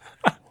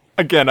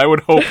 Again, I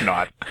would hope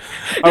not.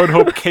 I would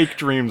hope cake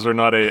dreams are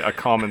not a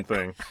common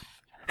thing.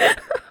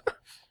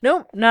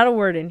 Nope, not a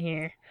word in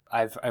here.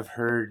 I've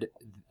heard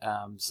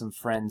some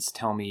friends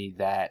tell me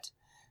that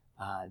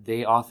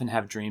they often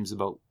have dreams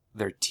about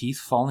their teeth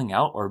falling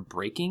out or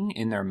breaking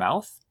in their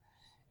mouth,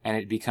 and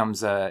it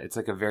becomes it's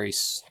like a very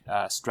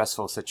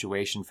stressful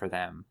situation for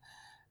them.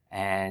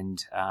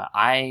 And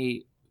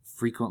I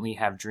frequently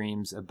have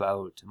dreams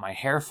about my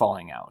hair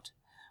falling out,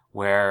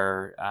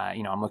 where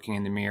I'm looking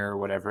in the mirror or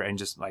whatever, and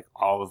just like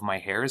all of my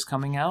hair is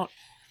coming out,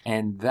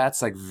 and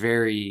that's like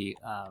very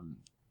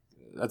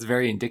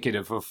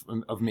indicative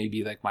of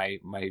maybe like my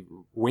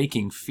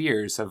waking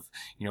fears of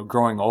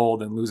growing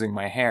old and losing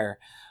my hair.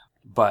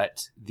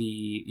 But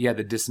the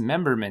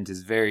dismemberment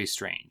is very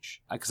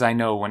strange, because I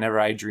know whenever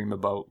I dream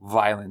about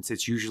violence,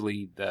 it's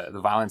usually the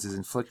violence is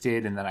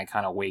inflicted, and then I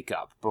kind of wake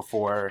up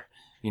before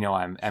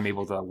I'm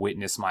able to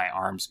witness my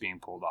arms being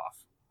pulled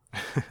off.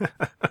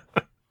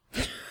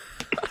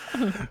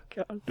 Oh,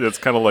 God. It's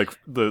kind of like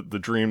the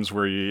dreams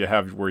where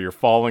you're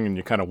falling and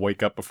you kind of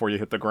wake up before you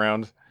hit the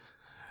ground.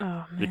 Oh,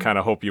 man. You kind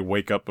of hope you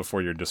wake up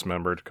before you're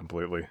dismembered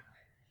completely.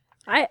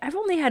 I've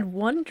only had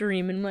one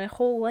dream in my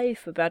whole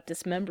life about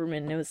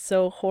dismemberment, and it was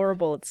so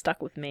horrible it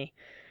stuck with me.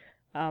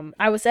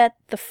 I was at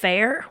the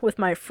fair with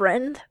my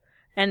friend,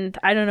 and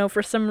I don't know,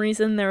 for some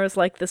reason there was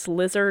like this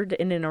lizard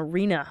in an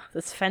arena,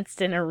 this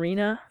fenced-in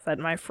arena, that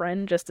my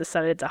friend just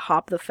decided to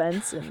hop the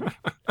fence and,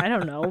 I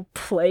don't know,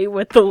 play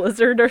with the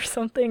lizard or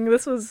something.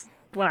 This was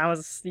when I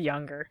was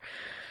younger.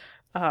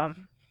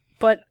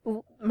 But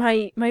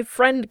my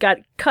friend got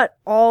cut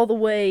all the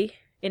way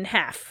in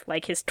half,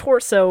 like his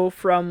torso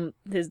from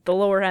the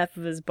lower half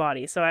of his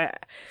body.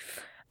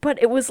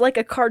 But it was like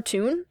a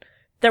cartoon,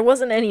 there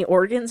wasn't any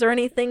organs or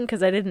anything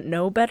because I didn't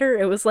know better.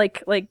 It was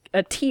like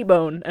a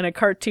T-bone and a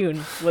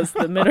cartoon was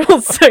the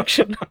middle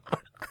section.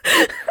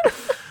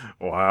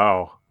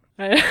 Wow.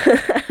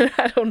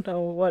 I don't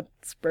know what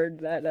spurred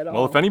that at all.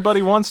 Well, if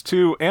anybody wants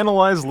to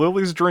analyze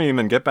Lily's dream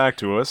and get back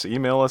to us,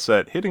 email us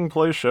at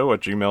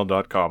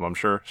hittingplayshow@gmail.com. I'm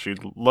sure she'd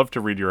love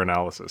to read your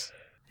analysis.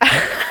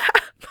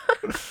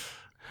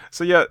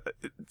 So yeah,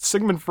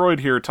 Sigmund Freud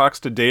here talks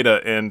to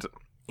Data, and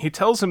he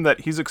tells him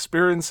that he's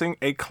experiencing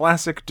a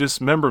classic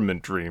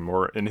dismemberment dream,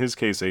 or in his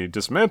case, a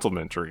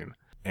dismantlement dream.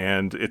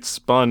 And it's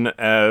spun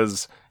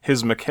as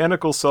his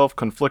mechanical self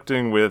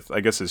conflicting with,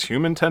 I guess, his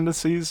human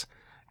tendencies,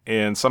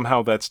 and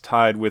somehow that's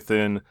tied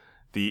within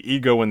the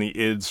ego and the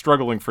id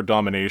struggling for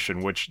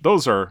domination, which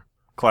those are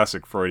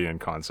classic Freudian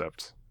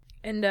concepts.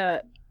 And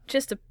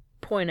just to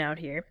point out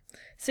here,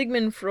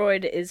 Sigmund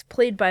Freud is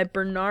played by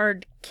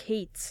Bernard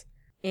Cates,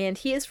 and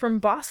he is from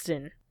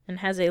Boston and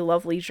has a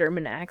lovely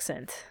German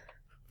accent.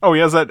 Oh,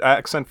 he has that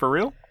accent for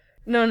real?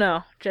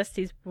 No, just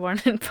he's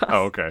born in Boston.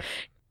 Oh, okay.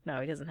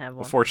 No, he doesn't have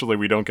one. Well, fortunately,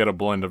 we don't get a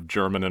blend of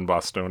German and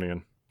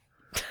Bostonian.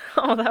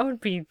 Oh, that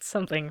would be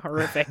something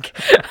horrific.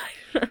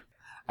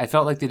 I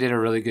felt like they did a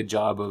really good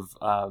job of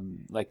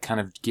kind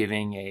of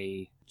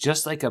giving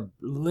just a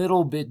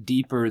little bit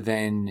deeper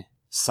than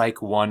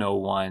Psych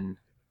 101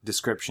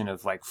 description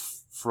of like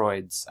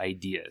Freud's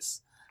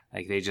ideas.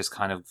 Like they just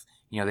kind of,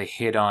 they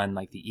hit on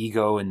like the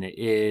ego and the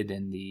id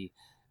and the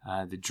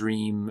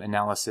dream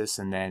analysis,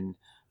 and then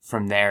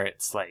from there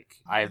it's like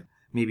I've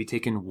maybe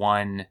taken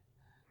one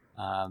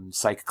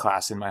psych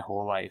class in my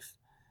whole life,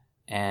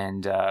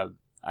 and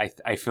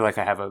I feel like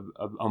I have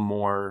a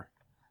more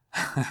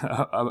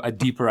a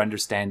deeper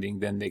understanding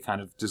than they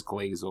kind of just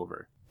glaze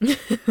over.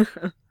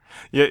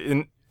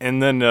 Yeah,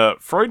 and then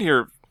Freud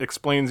here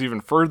explains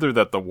even further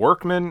that the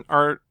workmen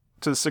are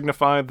to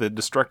signify the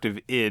destructive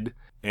id,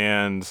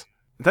 and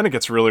then it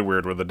gets really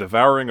weird where the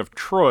devouring of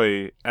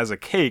Troy as a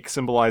cake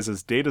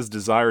symbolizes Data's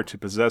desire to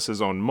possess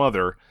his own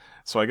mother.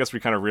 So I guess we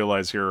kind of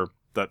realize here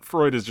that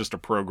Freud is just a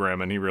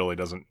program and he really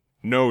doesn't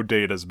know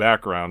Data's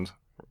background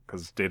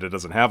because Data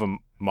doesn't have a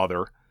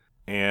mother.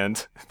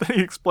 And then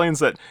he explains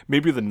that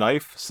maybe the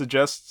knife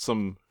suggests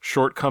some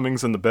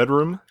shortcomings in the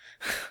bedroom.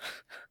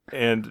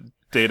 And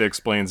Data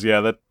explains,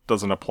 yeah, that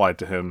doesn't apply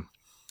to him.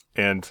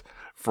 And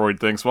Freud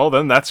thinks, well,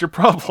 then that's your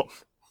problem.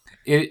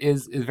 It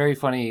is very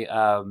funny.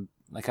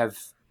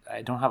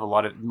 I don't have a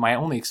lot of, my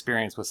only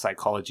experience with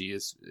psychology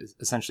is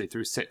essentially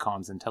through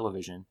sitcoms and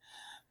television.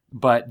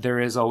 But there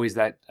is always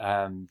that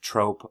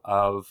trope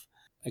of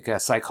like a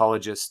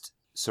psychologist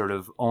sort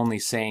of only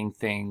saying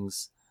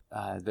things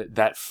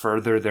that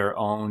further their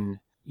own,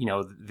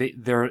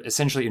 they're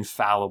essentially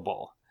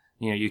infallible.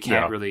 You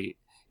can't really,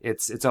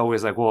 it's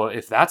always like, well,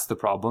 if that's the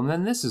problem,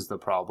 then this is the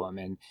problem.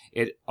 And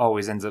it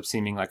always ends up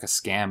seeming like a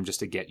scam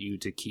just to get you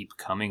to keep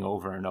coming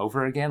over and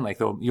over again. Like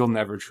you'll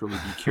never truly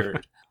be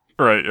cured.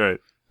 Right.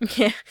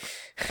 Yeah.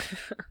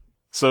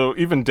 So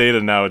even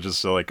Data now is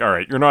just like, all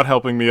right, you're not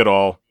helping me at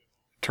all.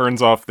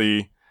 Turns off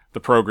the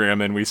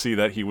program, and we see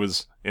that he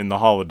was in the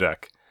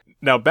holodeck.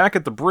 Now, back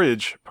at the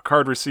bridge,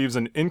 Picard receives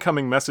an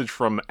incoming message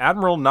from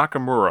Admiral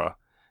Nakamura.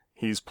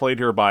 He's played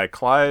here by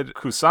Clyde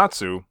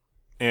Kusatsu,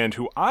 and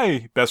who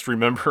I best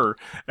remember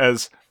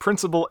as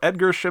Principal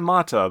Edgar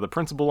Shimata, the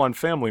principal on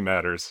Family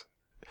Matters.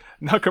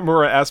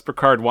 Nakamura asks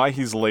Picard why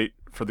he's late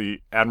for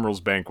the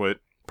Admiral's banquet.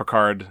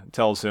 Picard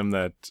tells him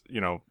that,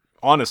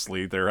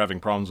 honestly, they're having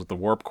problems with the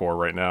warp core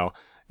right now,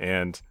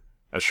 and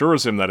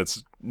assures him that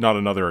it's not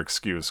another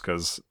excuse,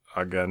 because,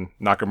 again,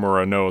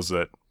 Nakamura knows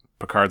that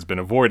Picard's been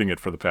avoiding it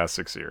for the past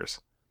 6 years.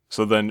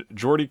 So then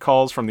Geordi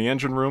calls from the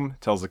engine room,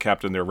 tells the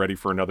captain they're ready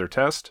for another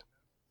test.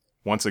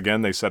 Once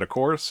again, they set a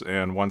course,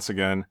 and once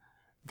again,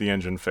 the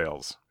engine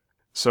fails.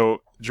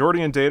 So Geordi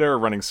and Data are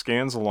running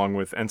scans along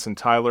with Ensign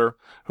Tyler,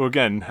 who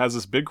again has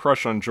this big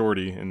crush on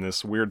Geordi in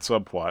this weird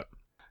subplot.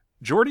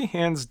 Geordi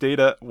hands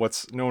Data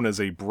what's known as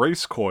a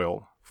brace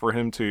coil for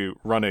him to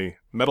run a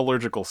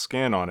metallurgical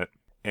scan on it,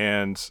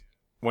 and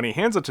when he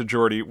hands it to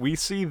Geordi, we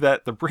see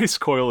that the brace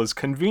coil is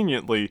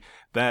conveniently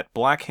that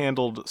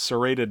black-handled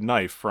serrated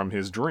knife from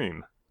his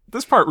dream.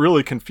 This part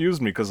really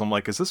confused me because I'm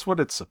like, is this what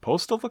it's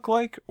supposed to look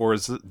like? Or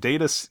is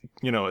Data,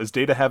 is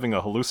Data having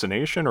a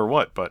hallucination or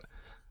what? But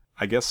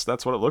I guess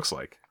that's what it looks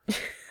like.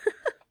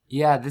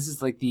 Yeah, this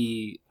is like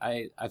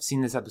I've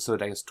seen this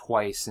episode, I guess,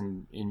 twice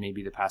in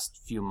maybe the past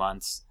few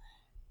months.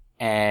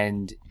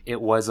 And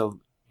it was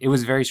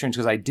very strange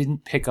because I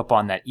didn't pick up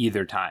on that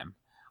either time.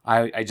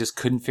 I just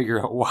couldn't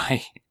figure out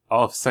why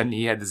all of a sudden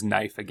he had this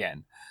knife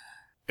again.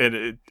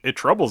 It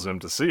troubles him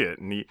to see it,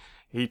 and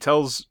he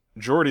tells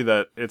Geordi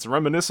that it's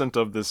reminiscent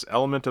of this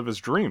element of his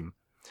dream.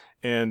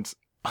 And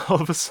all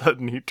of a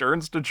sudden he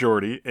turns to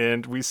Geordi,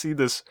 and we see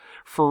this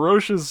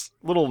ferocious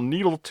little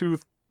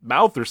needle-toothed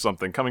mouth or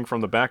something coming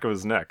from the back of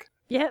his neck.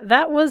 Yeah,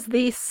 that was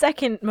the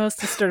second most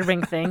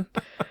disturbing thing.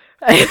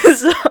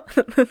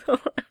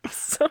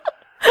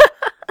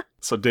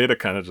 So Data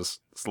kind of just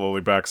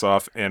slowly backs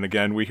off, and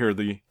again we hear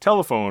the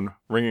telephone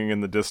ringing in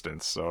the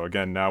distance. So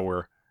again,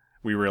 now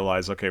we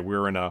realize, okay,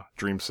 we're in a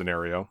dream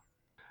scenario.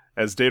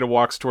 As Data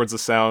walks towards the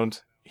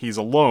sound, he's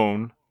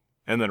alone,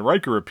 and then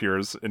Riker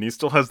appears, and he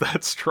still has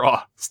that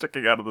straw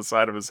sticking out of the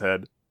side of his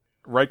head.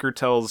 Riker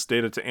tells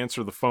Data to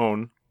answer the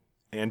phone,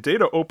 and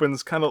Data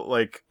opens kind of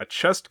like a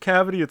chest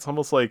cavity. It's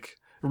almost like,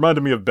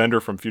 reminded me of Bender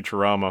from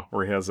Futurama,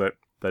 where he has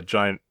that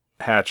giant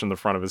hatch in the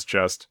front of his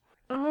chest.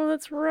 Oh,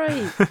 that's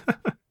right.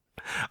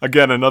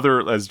 Again,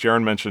 another, as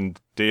Jaren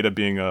mentioned, Data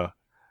being a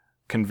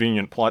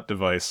convenient plot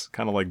device,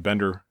 kind of like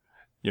Bender.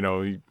 You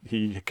know,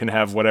 he can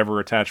have whatever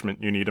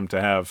attachment you need him to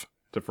have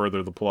to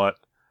further the plot.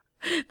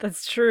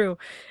 That's true.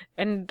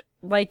 And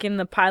like in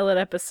the pilot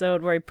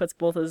episode where he puts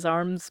both his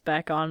arms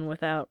back on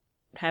without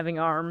having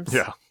arms.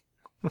 Yeah.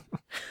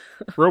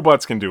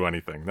 Robots can do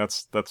anything.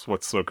 That's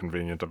what's so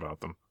convenient about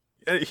them.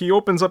 He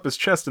opens up his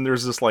chest and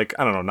there's this, like,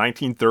 I don't know,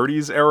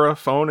 1930s era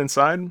phone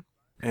inside.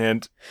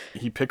 And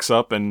he picks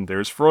up and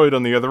there's Freud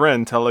on the other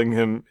end telling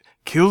him,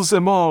 "Kills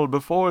them all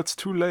before it's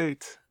too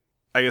late."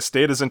 I guess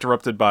Data's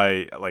interrupted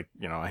by, like,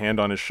 you know, a hand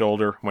on his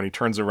shoulder. When he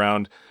turns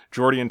around,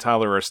 Geordi and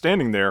Tyler are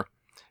standing there,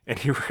 and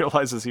he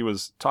realizes he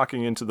was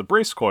talking into the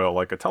brace coil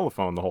like a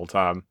telephone the whole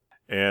time.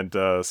 And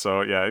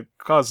so, yeah, it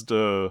caused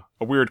a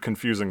weird,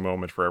 confusing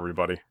moment for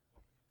everybody.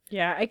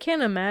 Yeah, I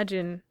can't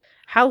imagine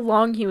how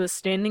long he was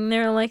standing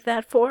there like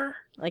that for.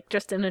 Like,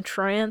 just in a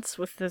trance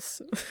with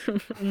this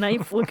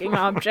knife-looking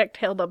object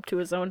held up to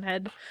his own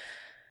head.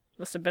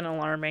 Must have been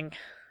alarming.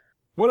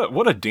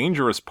 What a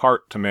dangerous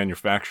part to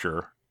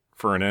manufacture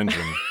for an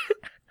engine.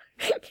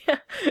 Yeah,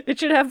 it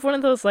should have one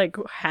of those, like,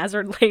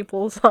 hazard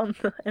labels on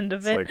the end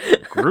of it. It's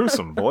like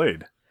gruesome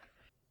blade.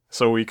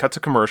 So we cut to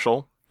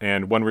commercial,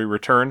 and when we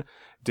return,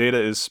 Data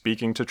is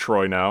speaking to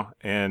Troy now,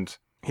 and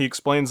he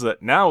explains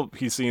that now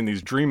he's seeing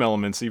these dream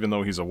elements even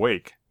though he's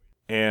awake.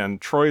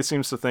 And Troy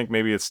seems to think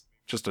maybe it's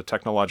just a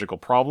technological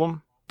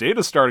problem.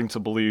 Data's starting to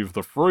believe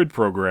the Freud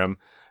program,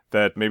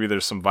 that maybe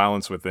there's some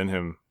violence within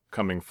him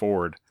coming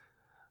forward.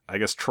 I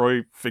guess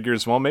Troy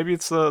figures, well, maybe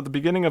it's the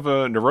beginning of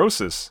a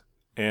neurosis.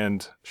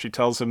 And she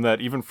tells him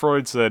that even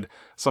Freud said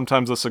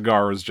sometimes a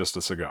cigar is just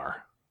a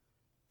cigar.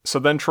 So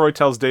then Troy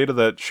tells Data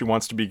that she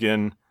wants to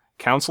begin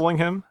counseling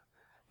him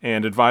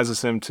and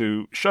advises him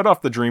to shut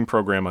off the dream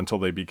program until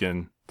they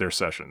begin their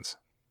sessions.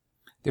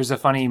 There's a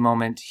funny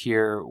moment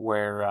here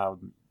where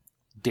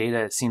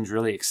Data seems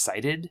really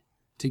excited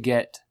to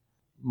get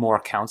more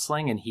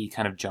counseling, and he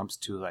kind of jumps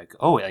to like,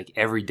 oh, like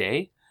every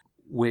day,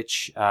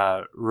 which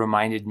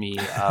reminded me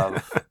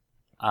of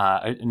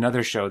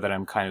another show that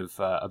I'm kind of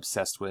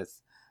obsessed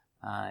with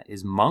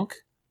is Monk.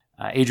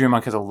 Adrian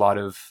Monk has a lot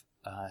of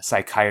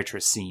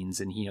psychiatrist scenes,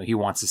 and he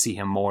wants to see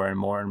him more and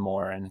more and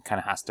more, and kind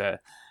of has to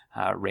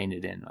rein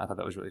it in. I thought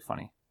that was really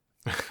funny.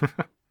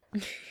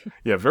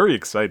 Yeah, very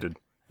excited.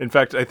 In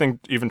fact, I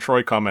think even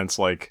Troy comments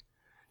like,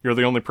 "You're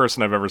the only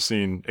person I've ever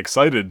seen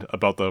excited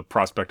about the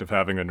prospect of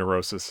having a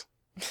neurosis."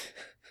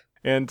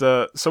 And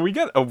so we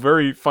get a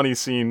very funny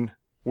scene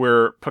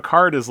where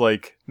Picard is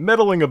like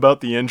meddling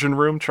about the engine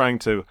room, trying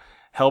to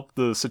help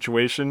the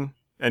situation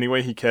any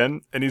way he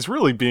can, and he's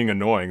really being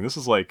annoying. This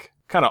is like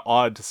kind of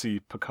odd to see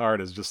Picard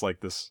as just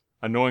like this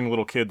annoying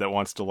little kid that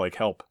wants to like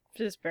help.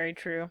 Which is very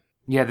true.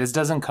 Yeah, this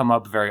doesn't come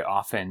up very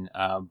often,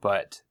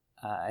 but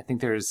I think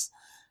there's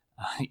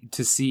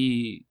to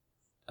see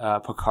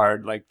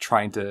Picard like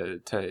trying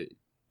to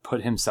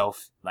put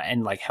himself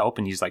and like help,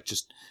 and he's like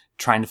just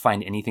trying to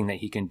find anything that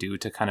he can do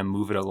to kind of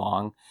move it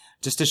along,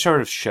 just to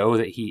sort of show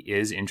that he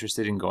is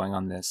interested in going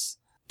on this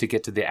to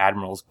get to the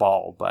Admiral's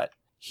ball, but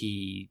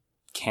he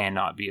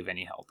cannot be of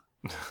any help.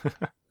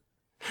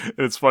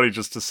 It's funny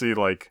just to see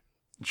like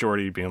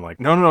Geordi being like,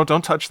 no,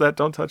 don't touch that,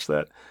 don't touch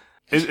that.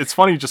 It's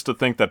funny just to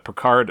think that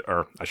Picard,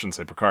 or I shouldn't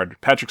say Picard,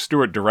 Patrick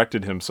Stewart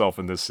directed himself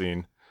in this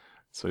scene.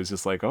 So he's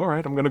just like, all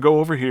right, I'm going to go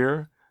over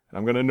here, and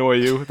I'm going to annoy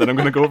you, then I'm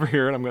going to go over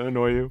here, and I'm going to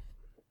annoy you.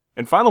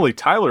 And finally,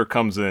 Tyler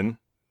comes in.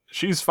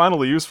 She's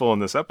finally useful in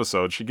this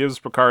episode. She gives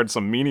Picard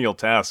some menial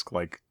task,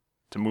 like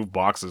to move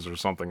boxes or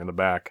something in the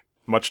back,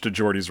 much to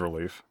Geordi's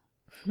relief.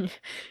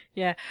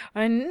 Yeah,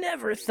 I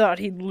never thought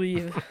he'd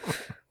leave.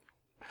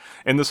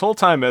 And this whole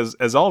time,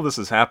 as all this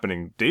is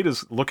happening,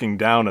 Data's looking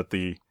down at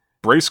the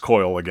brace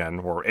coil again,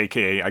 or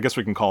AKA, I guess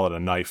we can call it a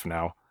knife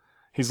now.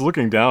 He's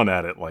looking down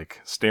at it, like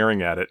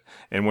staring at it.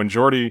 And when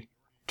Geordi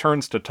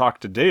turns to talk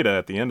to Data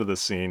at the end of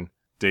this scene,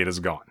 Data's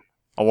gone,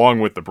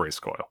 along with the brace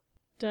coil.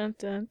 Dun,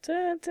 dun,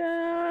 dun,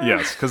 dun.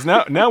 Yes, because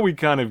now we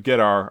kind of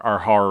get our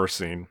horror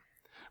scene.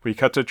 We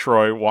cut to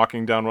Troy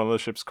walking down one of the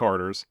ship's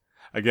corridors.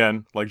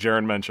 Again, like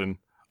Jaren mentioned,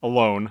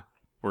 alone,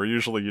 where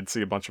usually you'd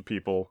see a bunch of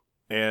people.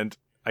 And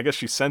I guess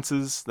she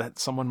senses that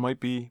someone might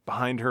be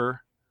behind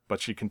her, but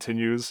she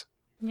continues.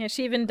 Yeah,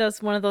 she even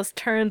does one of those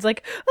turns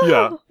like,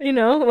 oh,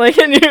 Yeah. Like,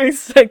 and you're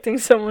expecting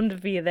someone to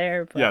be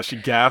there. But... Yeah, she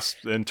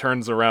gasps and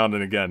turns around,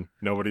 and again,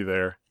 nobody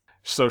there.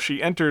 So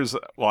she enters,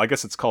 well, I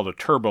guess it's called a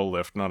turbo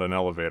lift, not an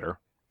elevator,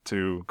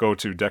 to go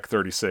to deck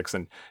 36,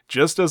 and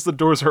just as the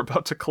doors are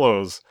about to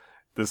close,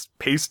 this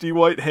pasty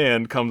white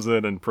hand comes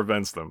in and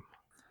prevents them.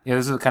 Yeah,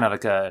 this is kind of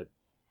like a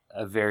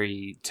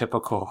very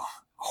typical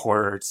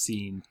horror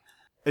scene.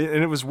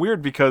 And it was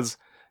weird because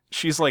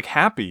she's like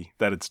happy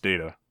that it's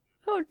Data.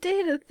 oh,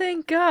 Data,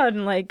 thank God,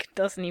 and like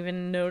doesn't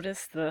even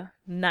notice the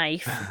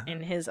knife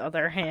in his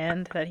other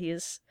hand that he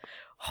is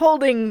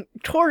holding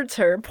towards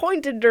her,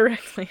 pointed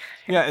directly.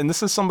 Yeah, and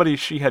this is somebody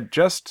she had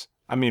just,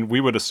 I mean, we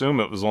would assume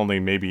it was only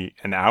maybe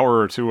an hour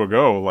or two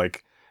ago,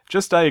 like,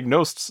 just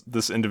diagnosed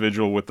this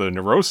individual with a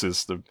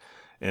neurosis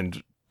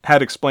and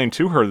had explained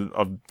to her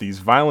of these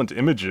violent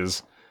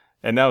images,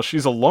 and now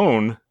she's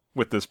alone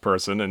with this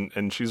person,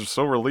 and she's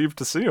so relieved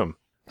to see him.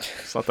 I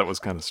thought that was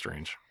kind of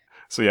strange.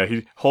 So yeah,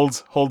 he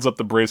holds up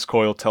the brace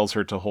coil, tells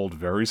her to hold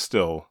very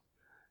still,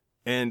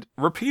 and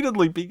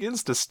repeatedly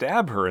begins to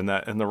stab her in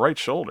the right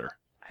shoulder.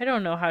 I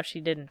don't know how she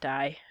didn't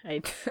die.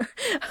 I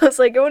was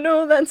like, oh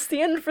no, that's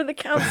the end for the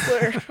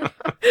counselor.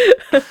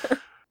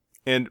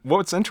 And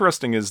what's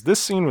interesting is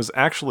this scene was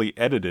actually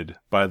edited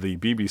by the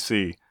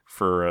BBC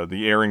for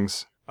the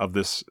airings of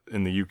this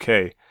in the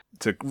UK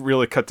to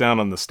really cut down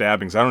on the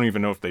stabbings. I don't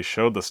even know if they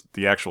showed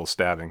the actual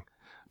stabbing.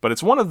 But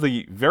it's one of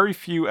the very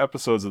few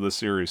episodes of the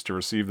series to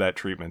receive that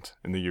treatment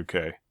in the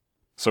UK.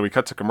 So we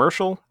cut to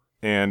commercial,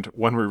 and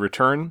when we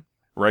return,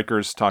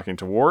 Riker's talking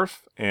to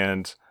Worf,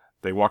 and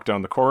they walk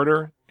down the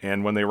corridor,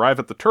 and when they arrive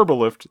at the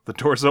turbolift, the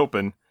doors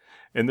open,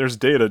 and there's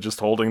Data just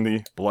holding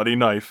the bloody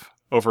knife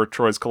over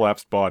Troy's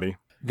collapsed body.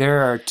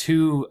 There are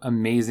two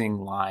amazing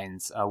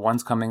lines.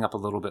 One's coming up a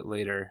little bit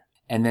later.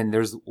 And then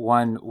there's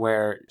one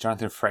where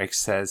Jonathan Frakes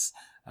says,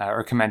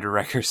 or Commander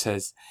Riker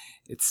says,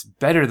 it's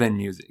better than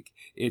music.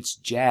 It's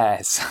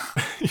jazz.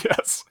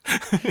 Yes.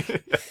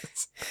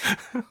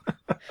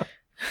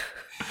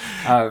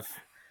 Yes.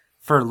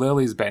 For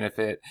Lily's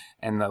benefit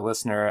and the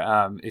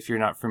listener, if you're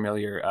not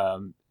familiar,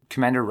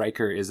 Commander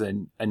Riker is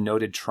a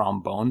noted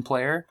trombone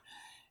player.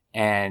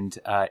 And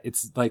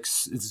it's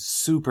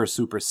super,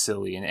 super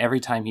silly. And every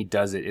time he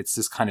does it, it's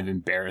just kind of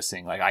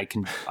embarrassing. Like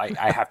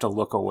I have to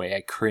look away.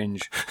 I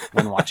cringe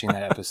when watching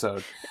that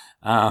episode.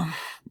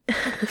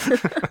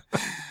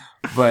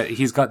 But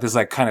he's got this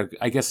like kind of,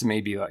 I guess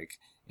maybe like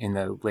in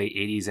the late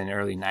 80s and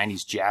early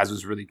 90s, jazz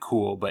was really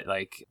cool. But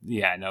like,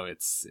 yeah, no,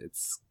 it's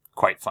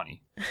quite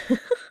funny.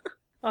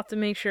 I'll have to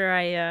make sure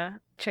I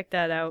check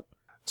that out.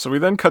 So we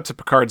then cut to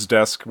Picard's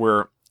desk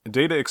where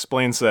Data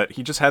explains that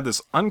he just had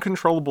this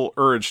uncontrollable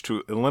urge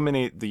to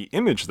eliminate the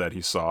image that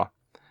he saw,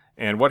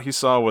 and what he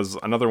saw was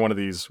another one of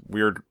these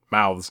weird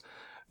mouths,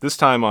 this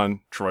time on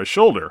Troy's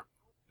shoulder.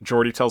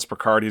 Geordi tells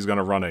Picard he's going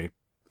to run a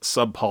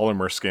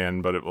subpolymer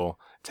scan, but it will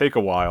take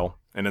a while,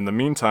 and in the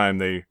meantime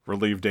they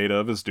relieve Data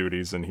of his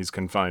duties and he's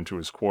confined to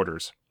his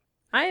quarters.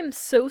 I am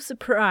so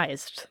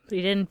surprised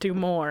they didn't do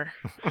more.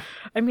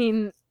 I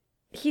mean,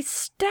 he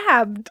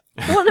stabbed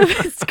one of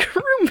his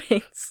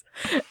crewmates.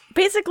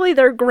 Basically,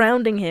 they're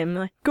grounding him.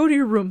 Like, go to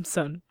your room,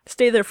 son.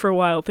 Stay there for a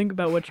while. Think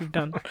about what you've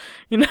done.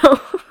 You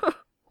know?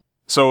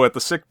 So at the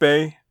sick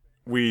bay,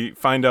 we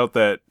find out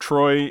that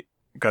Troy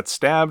got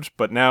stabbed,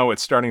 but now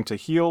it's starting to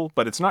heal,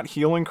 but it's not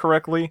healing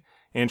correctly,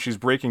 and she's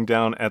breaking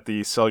down at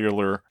the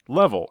cellular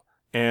level.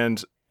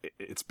 And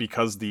it's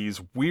because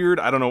these weird,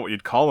 I don't know what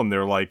you'd call them,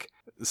 they're like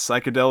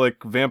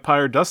psychedelic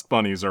vampire dust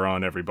bunnies are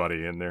on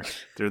everybody, and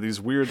they're these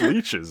weird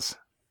leeches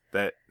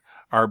that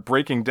are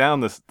breaking down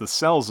the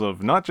cells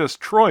of not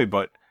just Troy,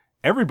 but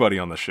everybody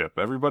on the ship.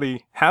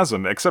 Everybody has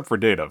them, except for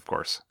Data, of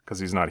course, because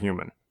he's not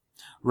human.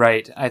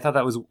 Right. I thought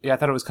it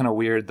was kind of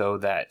weird, though,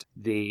 that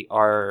they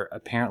are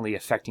apparently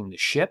affecting the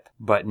ship,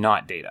 but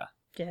not Data.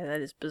 Yeah,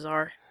 that is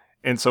bizarre.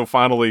 And so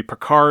finally,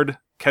 Picard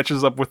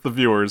catches up with the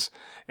viewers,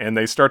 and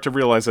they start to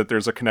realize that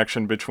there's a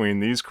connection between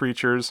these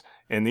creatures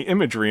and the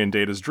imagery in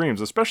Data's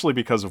dreams, especially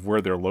because of where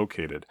they're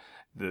located.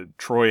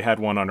 Troy had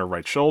one on her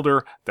right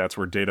shoulder. That's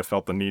where Data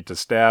felt the need to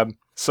stab.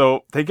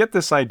 So they get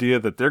this idea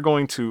that they're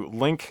going to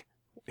link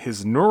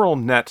his neural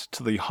net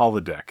to the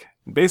holodeck.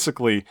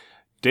 Basically,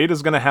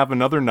 Data's going to have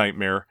another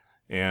nightmare,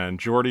 and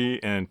Geordi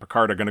and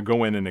Picard are going to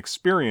go in and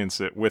experience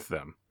it with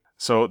them.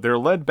 So they're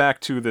led back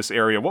to this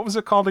area. What was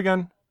it called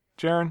again,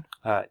 Jaren?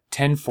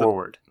 10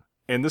 forward.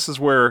 And this is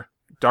where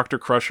Dr.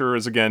 Crusher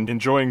is again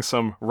enjoying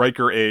some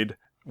Riker aid.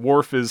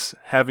 Worf is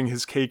having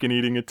his cake and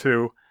eating it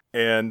too.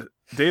 And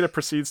Data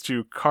proceeds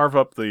to carve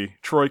up the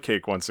Troy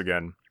cake once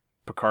again.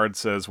 Picard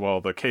says,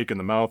 well, the cake and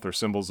the mouth are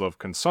symbols of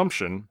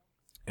consumption.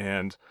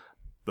 And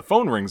the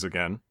phone rings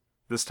again.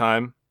 This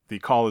time, the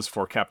call is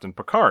for Captain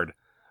Picard.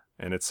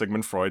 And it's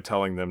Sigmund Freud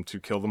telling them to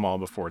kill them all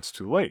before it's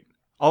too late.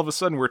 All of a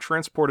sudden, we're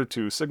transported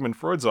to Sigmund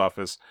Freud's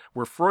office,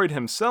 where Freud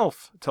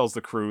himself tells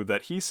the crew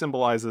that he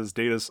symbolizes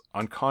Data's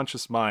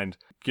unconscious mind,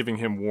 giving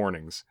him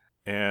warnings.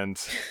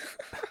 And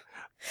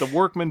the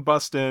workmen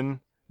bust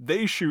in,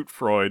 they shoot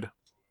Freud,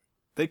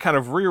 they kind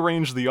of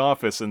rearrange the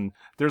office, and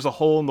there's a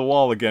hole in the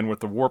wall again with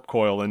the warp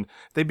coil, and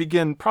they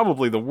begin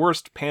probably the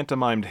worst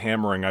pantomimed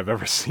hammering I've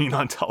ever seen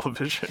on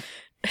television.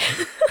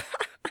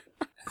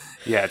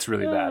 Yeah, it's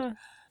really bad.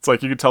 It's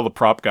like you could tell the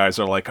prop guys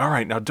are like, all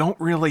right, now don't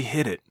really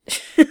hit it.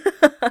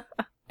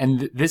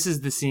 And this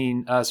is the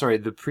scene,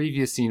 the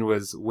previous scene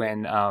was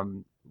when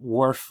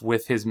Worf,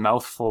 with his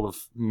mouth full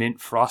of mint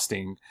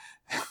frosting,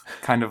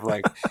 kind of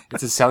like,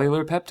 it's a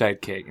cellular peptide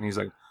cake. And he's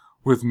like,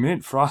 with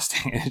mint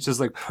frosting. And it's just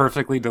like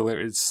perfectly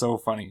delivered. It's so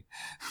funny.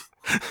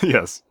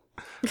 Yes.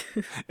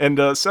 And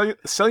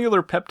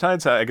cellular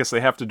peptides, I guess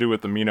they have to do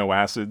with amino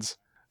acids.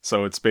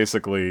 So it's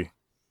basically,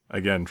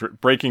 again,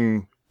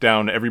 breaking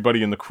down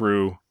everybody in the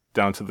crew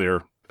down to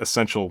their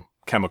essential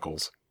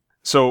chemicals.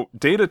 So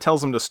Data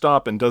tells him to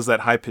stop and does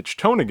that high-pitched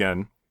tone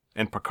again.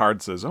 And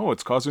Picard says, oh,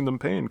 it's causing them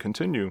pain,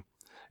 continue.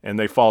 And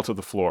they fall to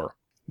the floor.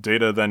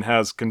 Data then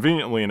has,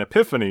 conveniently, an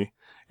epiphany,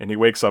 and he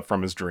wakes up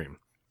from his dream.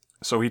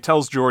 So he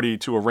tells Geordi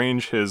to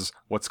arrange his,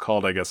 what's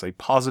called, I guess, a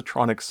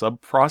positronic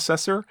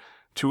subprocessor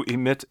to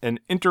emit an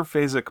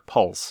interphasic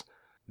pulse.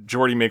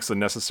 Geordi makes the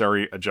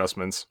necessary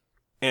adjustments.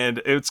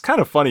 And it's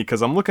kind of funny,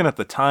 because I'm looking at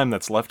the time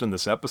that's left in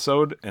this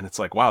episode, and it's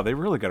like, wow, they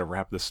really got to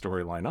wrap this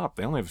storyline up.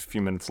 They only have a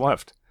few minutes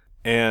left.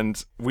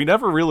 And we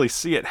never really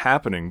see it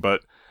happening,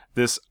 but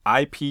this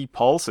IP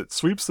pulse, it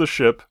sweeps the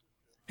ship,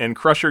 and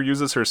Crusher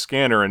uses her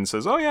scanner and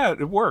says, oh yeah,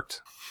 it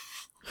worked.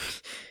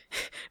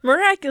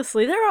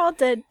 Miraculously, they're all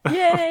dead.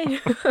 Yay!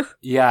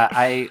 Yeah,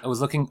 I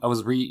was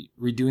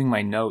redoing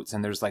my notes,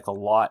 and there's like a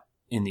lot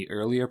in the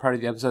earlier part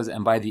of the episodes,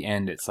 and by the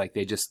end, it's like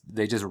they just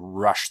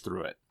rush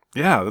through it.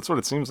 Yeah, that's what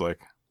it seems like.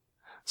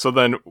 So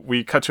then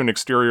we cut to an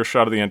exterior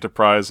shot of the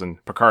Enterprise,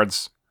 and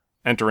Picard's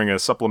entering a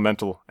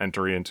supplemental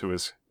entry into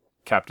his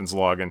captain's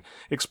log, and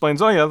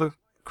explains, oh yeah, the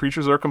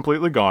creatures are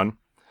completely gone,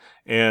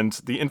 and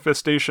the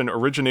infestation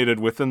originated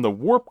within the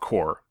warp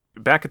core.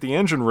 Back at the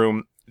engine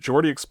room,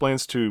 Geordi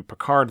explains to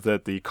Picard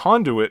that the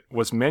conduit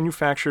was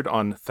manufactured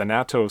on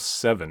Thanatos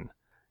 7,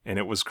 and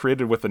it was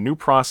created with a new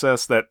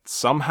process that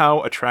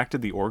somehow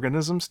attracted the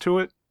organisms to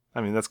it.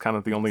 I mean, that's kind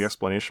of the only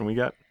explanation we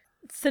get.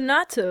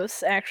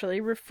 Thanatos actually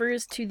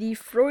refers to the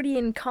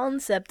Freudian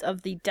concept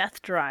of the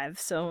death drive,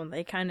 so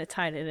they kind of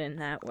tied it in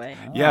that way.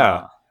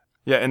 Yeah.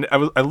 Yeah, and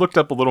I looked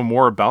up a little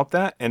more about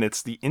that, and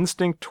it's the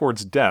instinct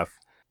towards death,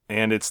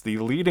 and it's the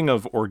leading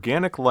of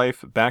organic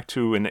life back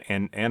to an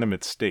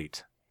animate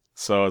state.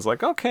 So I was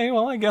like, okay,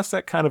 well, I guess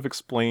that kind of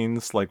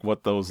explains like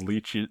what those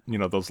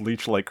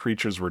leech-like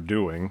creatures were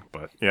doing.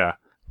 But yeah,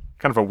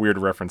 kind of a weird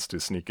reference to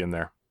sneak in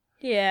there.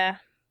 Yeah,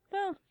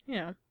 well, you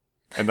know.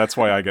 And that's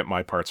why I get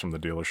my parts from the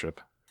dealership.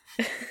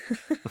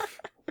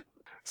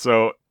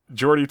 So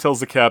Geordi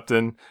tells the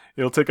captain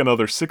it'll take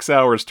another 6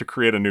 hours to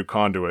create a new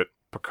conduit.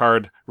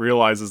 Picard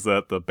realizes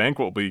that the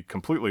banquet will be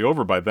completely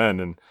over by then,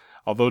 and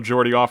although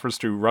Geordi offers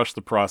to rush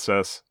the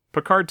process,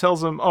 Picard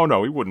tells him, oh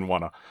no, he wouldn't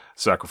want to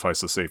sacrifice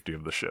the safety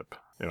of the ship.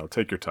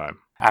 Take your time.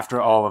 After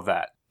all of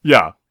that.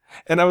 Yeah.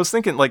 And I was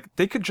thinking, like,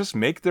 they could just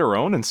make their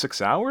own in 6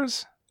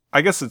 hours?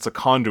 I guess it's a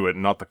conduit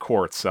and not the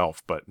core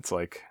itself, but it's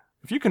like,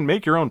 if you can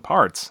make your own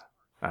parts,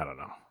 I don't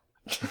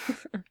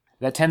know.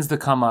 That tends to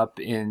come up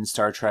in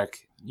Star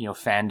Trek,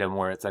 fandom,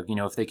 where it's like,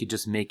 if they could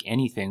just make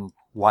anything,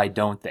 why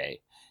don't they?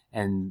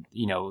 And,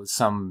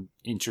 some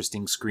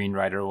interesting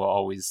screenwriter will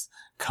always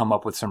come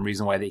up with some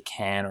reason why they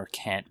can or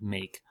can't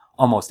make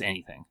almost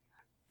anything.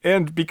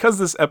 And because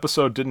this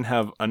episode didn't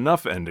have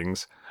enough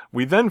endings,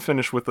 we then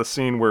finish with a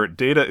scene where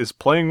Data is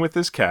playing with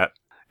his cat,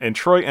 and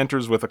Troi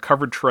enters with a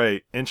covered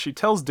tray, and she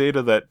tells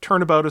Data that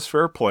turnabout is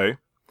fair play,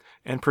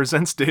 and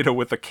presents Data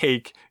with a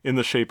cake in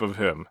the shape of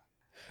him.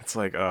 It's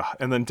like,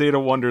 and then Data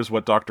wonders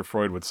what Dr.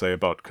 Freud would say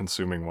about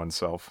consuming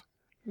oneself.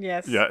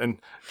 Yes. Yeah, and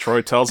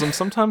Troi tells him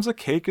sometimes a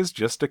cake is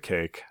just a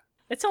cake.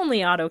 It's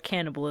only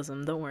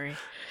auto-cannibalism, don't worry.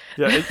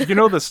 Yeah,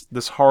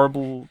 this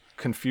horrible,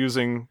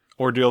 confusing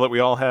ordeal that we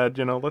all had,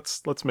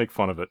 let's make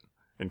fun of it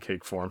in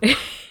cake form.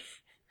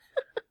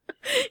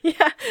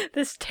 Yeah,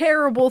 this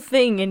terrible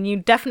thing, and you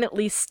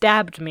definitely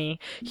stabbed me.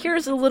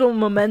 Here's a little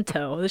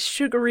memento, this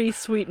sugary,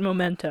 sweet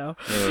memento.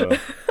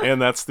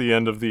 And that's the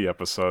end of the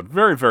episode.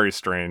 Very, very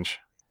strange.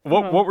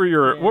 What were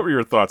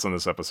your thoughts on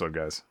this episode,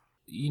 guys?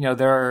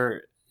 There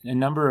are a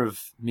number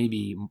of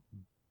maybe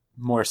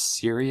more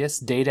serious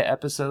Data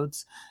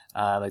episodes.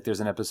 Like there's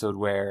an episode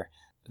where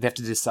they have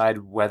to decide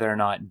whether or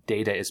not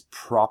Data is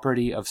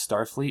property of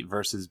Starfleet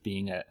versus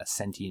being a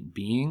sentient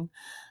being.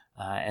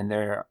 And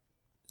there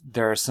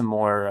are some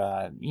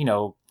more,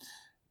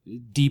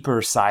 deeper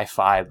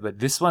sci-fi, but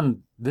this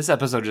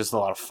episode is just a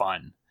lot of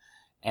fun.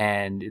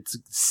 And it's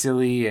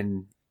silly,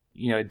 and,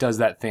 it does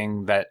that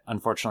thing that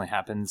unfortunately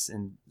happens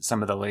in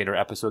some of the later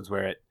episodes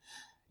where it,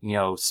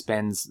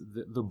 spends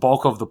the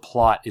bulk of the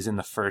plot is in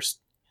the first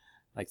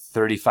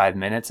 35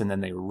 minutes, and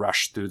then they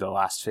rush through the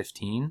last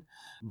 15.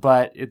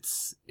 But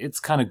it's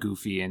kind of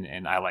goofy,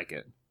 and I like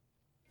it.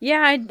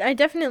 Yeah, I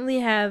definitely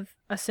have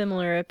a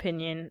similar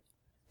opinion,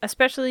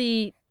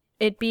 especially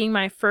it being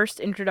my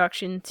first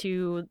introduction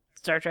to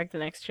Star Trek The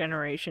Next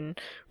Generation,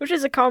 which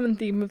is a common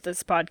theme of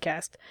this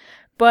podcast.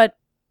 But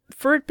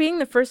for it being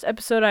the first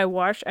episode I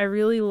watched, I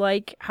really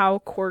like how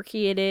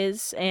quirky it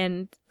is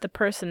and the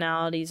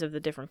personalities of the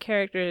different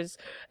characters,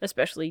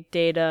 especially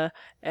Data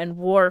and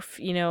Worf.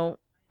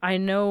 I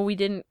know we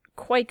didn't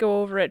quite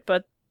go over it,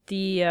 but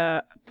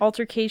the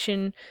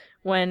altercation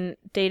when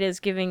Data is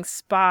giving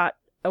Spot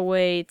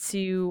away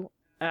to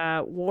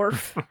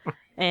Worf,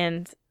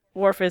 and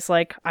Worf is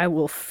like, I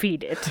will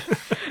feed it.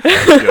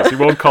 Yes, he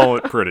won't call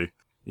it pretty.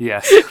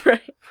 Yes. Right.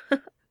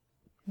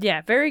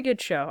 Yeah, very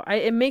good show.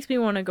 It makes me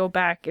want to go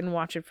back and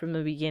watch it from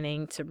the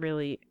beginning to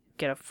really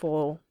get a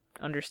full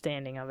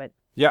understanding of it.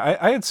 Yeah,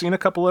 I had seen a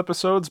couple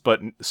episodes,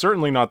 but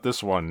certainly not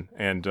this one.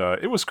 And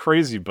it was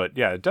crazy, but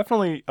yeah,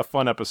 definitely a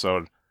fun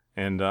episode.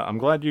 And I'm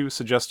glad you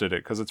suggested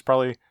it, because it's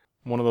probably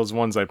one of those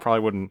ones I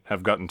probably wouldn't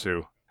have gotten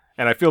to.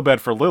 And I feel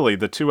bad for Lily.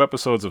 The 2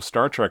 episodes of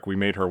Star Trek we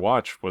made her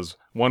watch was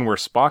one where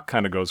Spock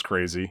kind of goes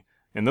crazy,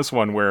 and this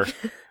one where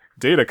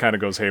Data kind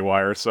of goes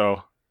haywire,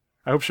 so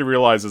I hope she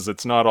realizes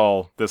it's not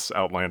all this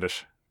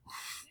outlandish.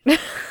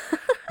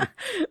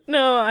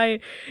 No, I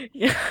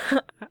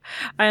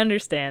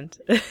understand.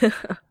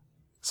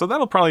 So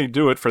that'll probably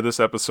do it for this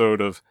episode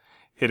of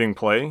Hitting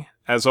Play.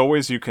 As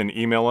always, you can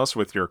email us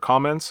with your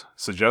comments,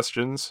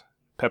 suggestions,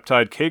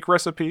 peptide cake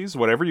recipes,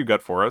 whatever you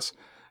got for us,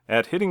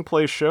 at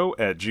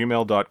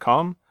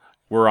hittingplayshow@gmail.com.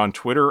 We're on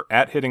Twitter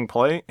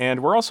 @hittingplay,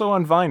 and we're also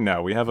on Vine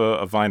now. We have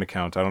a Vine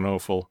account. I don't know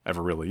if we'll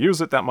ever really use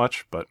it that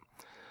much, but...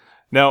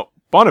 Now,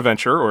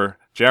 Bonaventure, or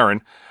Jaren,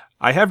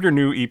 I have your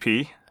new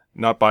EP,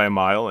 Not by a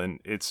Mile, and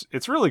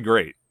it's really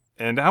great.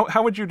 And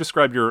how would you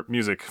describe your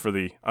music for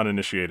the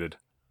uninitiated?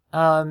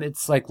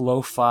 It's like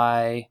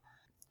lo-fi,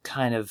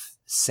 kind of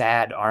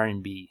sad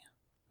R&B.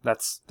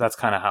 That's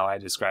kind of how I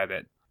describe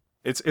it.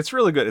 It's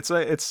really good.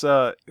 It's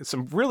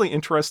some really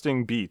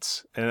interesting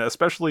beats, and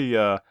especially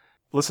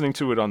listening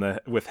to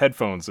it with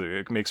headphones,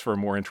 it makes for a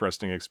more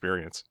interesting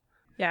experience.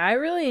 Yeah, I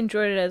really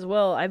enjoyed it as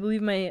well. I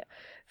believe my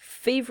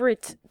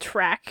favorite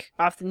track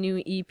off the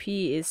new EP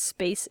is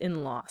Space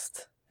in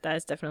Lost. That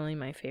is definitely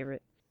my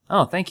favorite.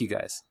 Oh, thank you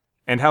guys.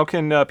 And how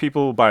can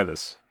people buy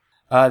this?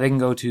 They can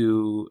go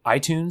to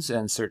iTunes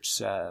and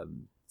search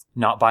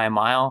Not by a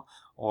Mile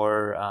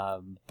or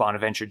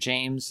Bonaventure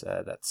James.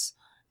 That's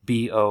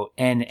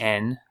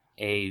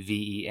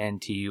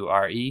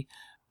BONNAVENTURE.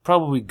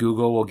 Probably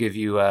Google will give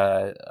you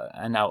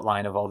an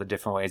outline of all the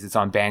different ways. It's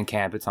on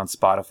Bandcamp, it's on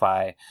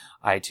Spotify,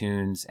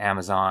 iTunes,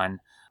 Amazon,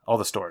 all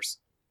the stores.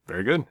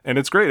 Very good. And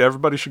it's great.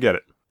 Everybody should get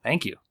it.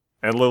 Thank you.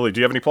 And Lily, do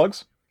you have any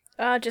plugs?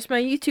 Just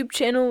my YouTube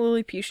channel,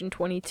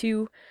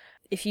 Lilliputian22.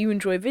 If you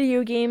enjoy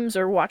video games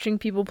or watching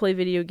people play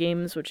video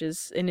games, which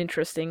is an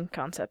interesting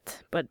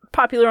concept, but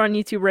popular on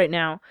YouTube right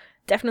now,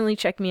 definitely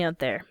check me out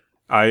there.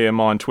 I am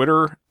on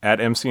Twitter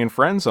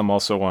 @MC&Friends. I'm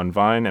also on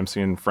Vine,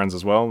 MC&Friends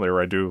as well.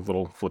 There I do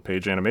little flip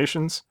page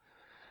animations.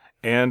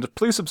 And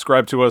please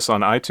subscribe to us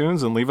on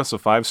iTunes and leave us a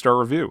 5-star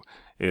review.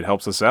 It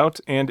helps us out,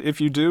 and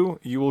if you do,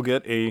 you will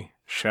get a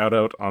shout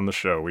out on the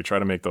show. We try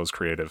to make those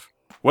creative.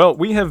 Well,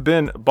 we have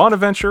been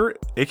Bonaventure,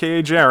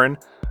 aka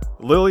Jaren,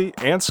 Lily,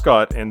 and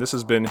Scott, and this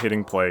has been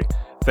Hitting Play.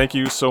 Thank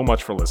you so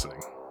much for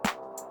listening.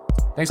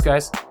 Thanks,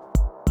 guys.